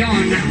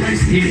beyond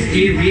this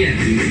area.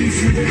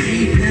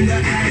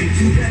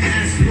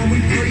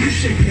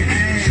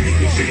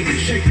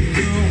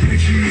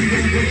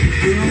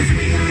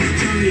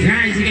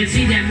 Guys, you can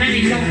see there are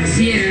many locks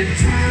here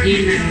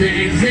in the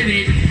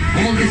exhibit.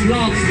 All these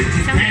locks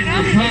have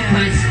a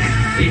purpose.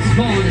 It's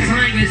for the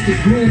tigers to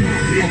groom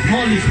or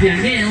polish their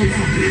nails,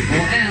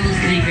 or else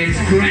they can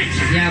scratch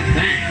their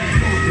back.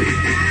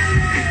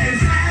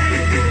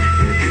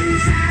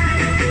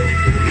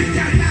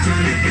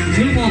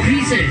 Two more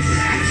pieces.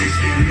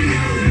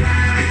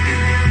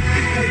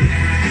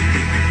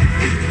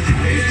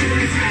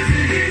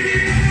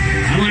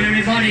 I want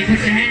everybody to put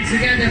their hands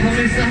together for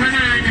Mr.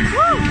 Hanan.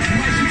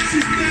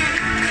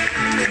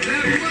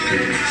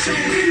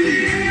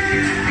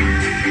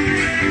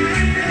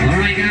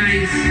 Alright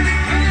guys,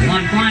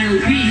 one final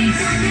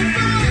piece.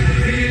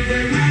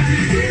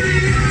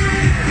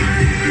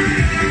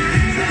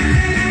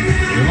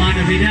 We want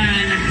to be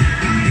done.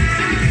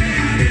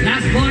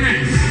 Last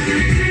bonus.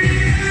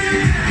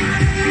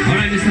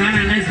 Alright Mr.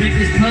 Hanan, let's make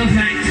this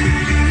perfect.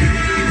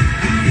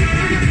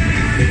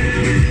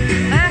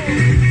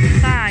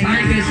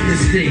 Tiger's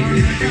mistake.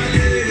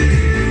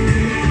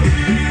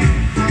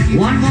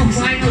 One more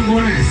final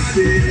bonus.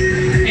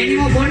 Any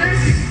more bonus?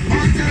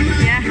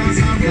 Ya.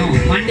 No,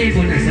 one day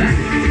bonus, huh?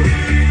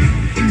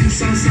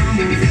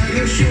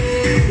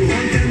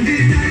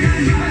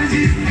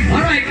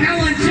 Alright, come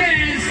on,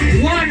 cheers.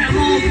 One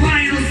more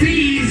final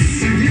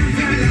piece.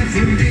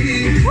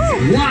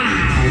 Wow,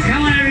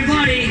 come on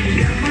everybody.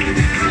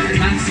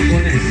 Last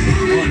bonus.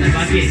 Oh, the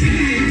bucket.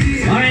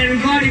 Alright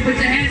everybody, put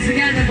your hands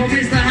together for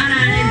Mr.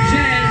 Hanan and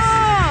Jazz.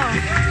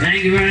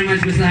 Thank you very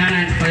much Mr.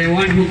 Hanan for your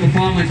wonderful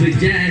performance with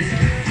Jazz.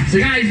 So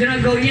guys, do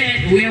not go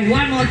yet. We have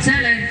one more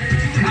talent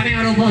coming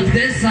out over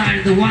this side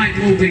of the white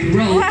moving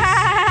road.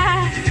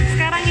 Wah,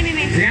 sekarang ini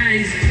nih.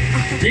 Guys,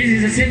 this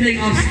is a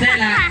sibling of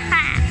Stella.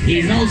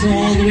 He's also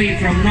all the way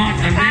from North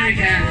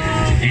America,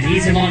 and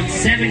he's about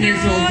 7 years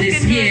old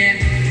this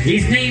year.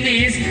 His name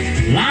is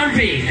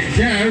Larvin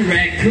the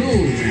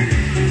Raccoon.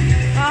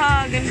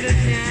 Oh,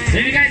 gendutnya.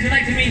 So if you guys would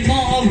like to meet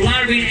more of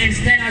Larvin and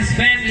Stella's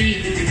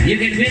family, you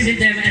can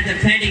visit them at the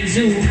petting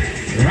zoo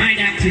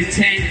right up to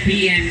 10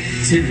 p.m.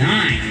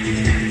 tonight.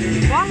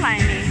 Wah lah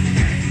ini.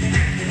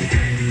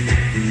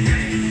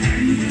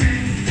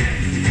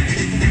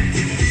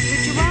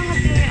 Lucu banget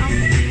ya, ya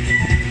ampun.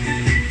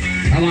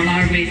 Come on,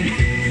 Larvin.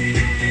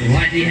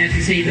 that we have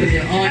to say to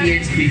the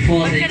audience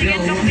before they go.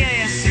 Gendong dia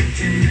ya.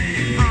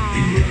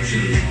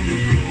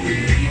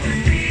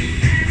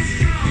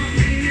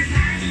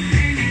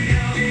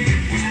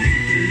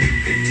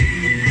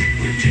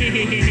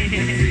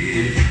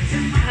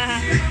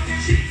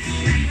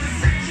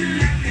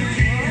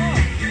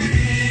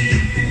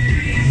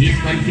 He's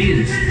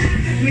confused.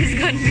 Miss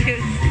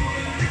confused.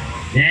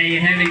 There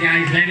you have it,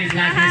 guys. Let me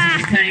last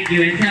message. Thank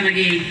you and come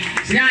again.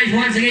 So, guys,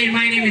 once again,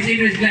 my name is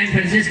Idris Glenn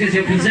Franciscus,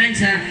 your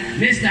presenter,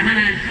 Mr.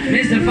 Hanan,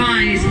 Mr.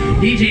 Faiz,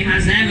 DJ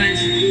Has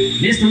Evans,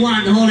 Mr.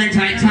 One, the whole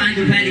entire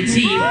Tiger Valley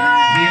team. We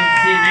hope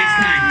to see you next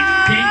time.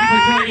 Thank you for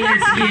joining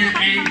us here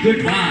and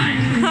goodbye.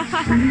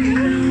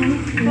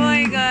 Oh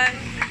my god.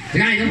 So,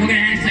 guys, don't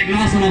forget hashtag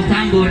Lost World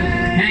Tambun,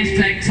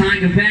 hashtag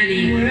Tiger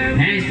Valley,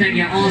 hashtag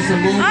your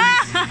awesome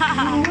moments.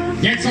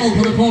 That's all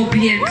for the 4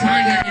 p.m.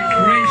 Tiger and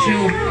Friend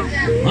show.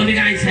 Hope you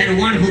guys had a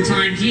wonderful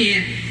time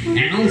here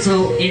and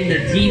also in the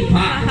theme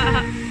park.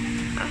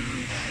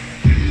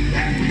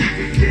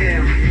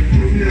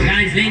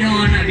 Guys, later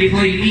on,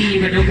 before you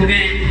leave, don't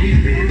forget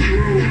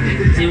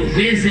to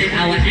visit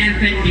our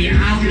F&B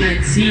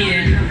outlets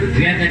here.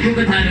 We have the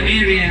Kukatalo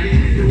area.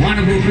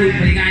 Wonderful food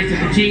for you guys to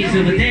purchase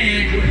over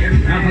there.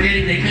 Not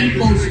forgetting the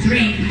Ipo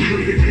Street.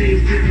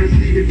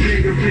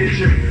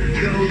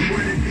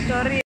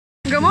 Sorry.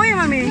 Gak mau ya,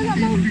 Mami?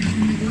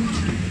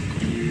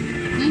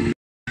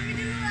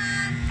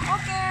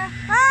 Oke.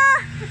 Ah.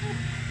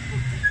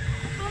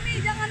 Mami,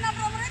 jangan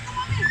nabrak mereka,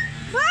 Mami.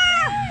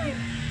 Wah.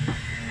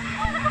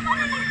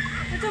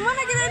 Macam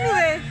mana kita ini,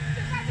 weh?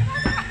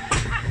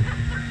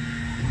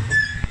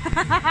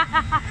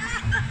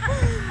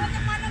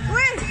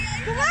 Wih,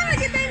 kemana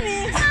kita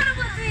ini?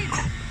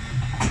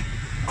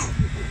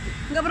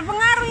 Nggak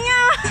berpengaruhnya.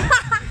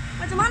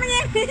 Macam mana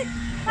ya ini?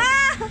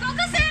 Ah, Kau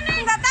ke sini.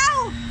 nggak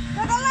tahu.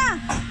 Kakaklah.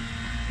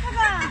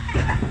 Kakak.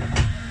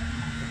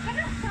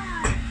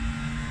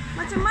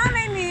 Macam mana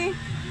ini?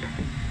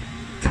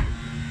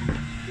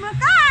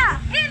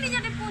 Maka. Ini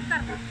jadi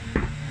putar.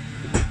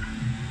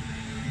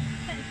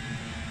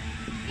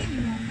 Ini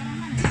mau ke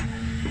mana?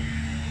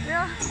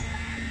 Ya.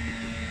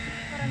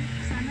 Orang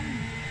ke sana.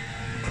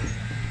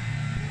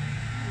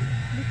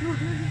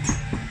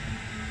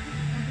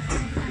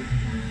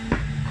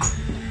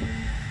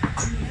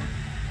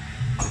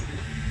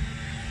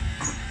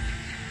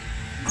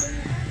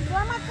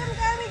 Selamatkan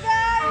kami,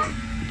 guys.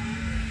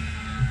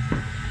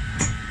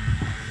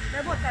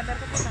 Rebut, Kak, biar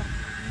keputar.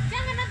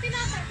 Jangan nanti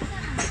nabrak ke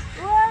sana.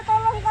 Wah,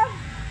 tolong, Kak.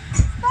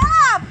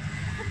 Stop!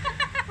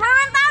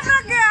 Main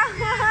tabrak ya.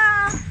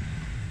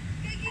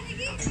 Kayak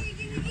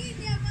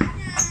gini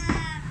abangnya.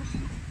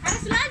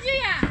 Harus laju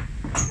ya?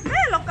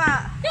 Belok,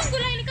 Kak.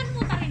 Tunggulah, ini kan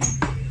mutar ini.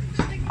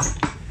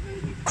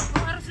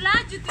 Oh, harus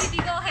laju tuh di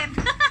go ahead.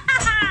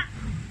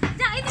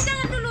 Ini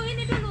jangan dulu,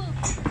 ini dulu.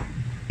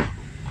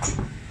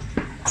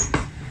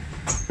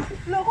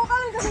 Loh, kok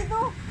kalian ke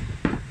situ?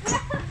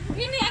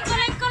 Ini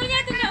engkol-engkolnya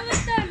itu nggak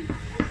betul.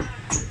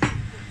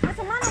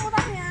 Macam mana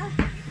mutarnya?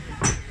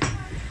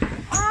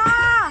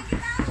 Ah.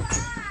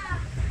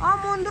 Oh,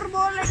 mundur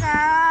boleh,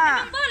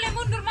 Kak. Boleh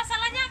mundur,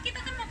 masalahnya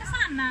kita kan mau ke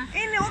sana.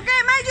 Ini oke,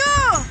 maju.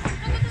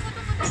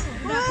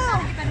 Tunggu. Udah, ke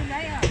sana kita dulu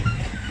ayo.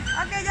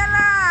 Oke,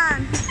 jalan.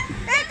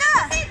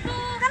 Kak. Situ.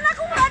 Kan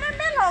aku nggak ada yang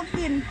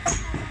belokin.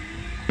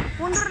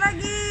 Mundur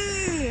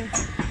lagi.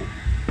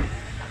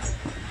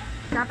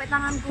 Capek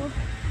tanganku.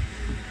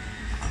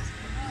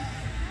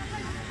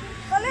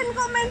 Kalian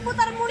kok main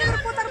putar mundur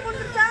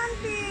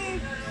cantik.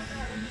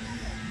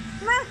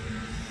 Nah.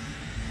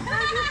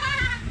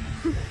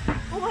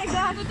 Oh my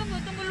god.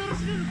 Tunggu lurus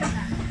dulu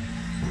kita.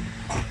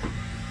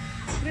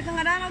 Di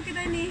tengah danau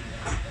kita ini.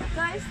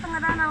 Guys,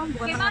 tengah danau.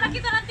 Bukan Gimana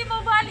kita nanti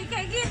mau balik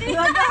kayak gini?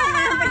 Gak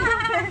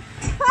nyampe.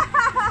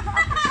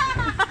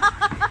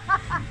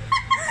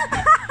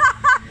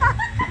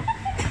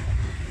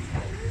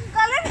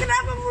 Kalian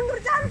kenapa mundur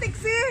cantik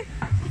sih?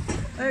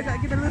 Ayo, Kak,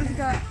 kita lurus,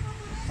 Kak.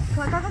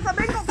 Kakak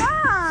bengkok, Kak.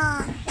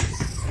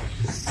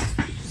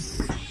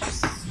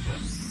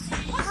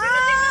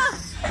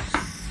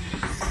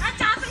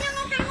 Capeknya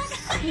ngomel.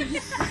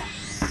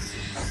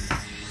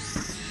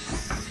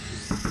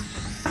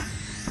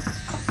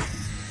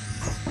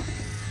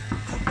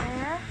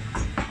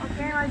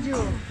 Oke,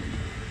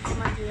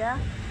 maju ya.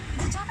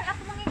 Capek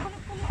aku mau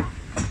ngikut-ngikut.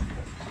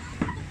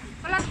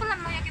 Pelan-pelan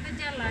mau ya kita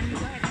jalan di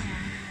bawahnya.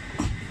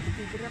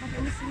 Tidurnya pakai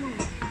mesin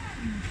ini.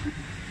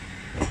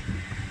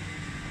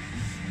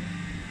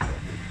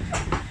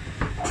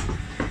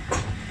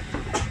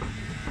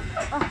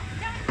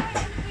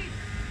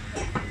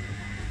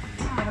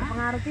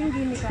 Berpengaruh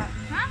tinggi nih, Kak.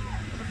 Hah?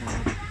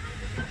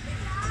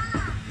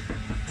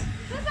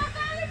 Susah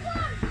kali,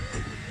 Pun.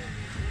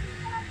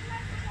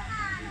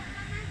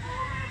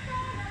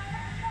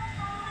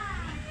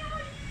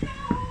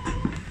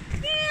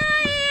 Iya.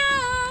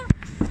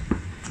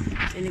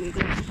 Ini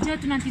ikut.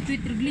 Jatuh nanti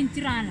Twitter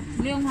gelinciran.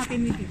 Leong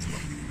HP mikir.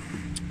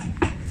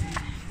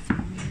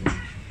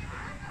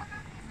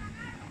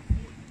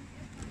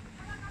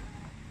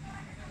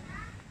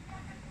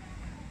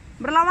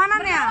 Berlawanan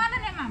ya?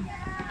 Berlawanan ya, Mam?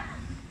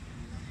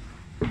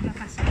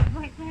 Lepas.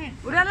 Go ahead.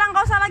 Udah lah,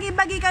 nggak usah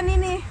bagi-bagikan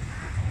ini.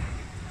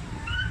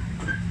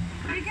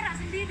 Bergerak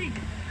sendiri.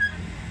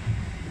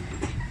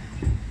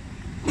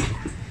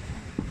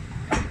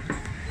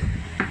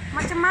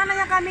 Macam mana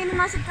ya kami ini,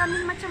 nasib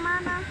kami macam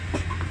mana?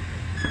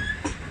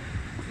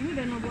 Ini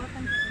danau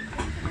buatan.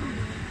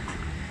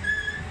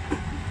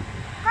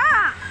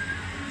 Kak,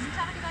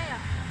 Bicara kita ya.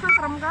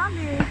 serem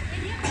kali.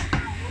 Dia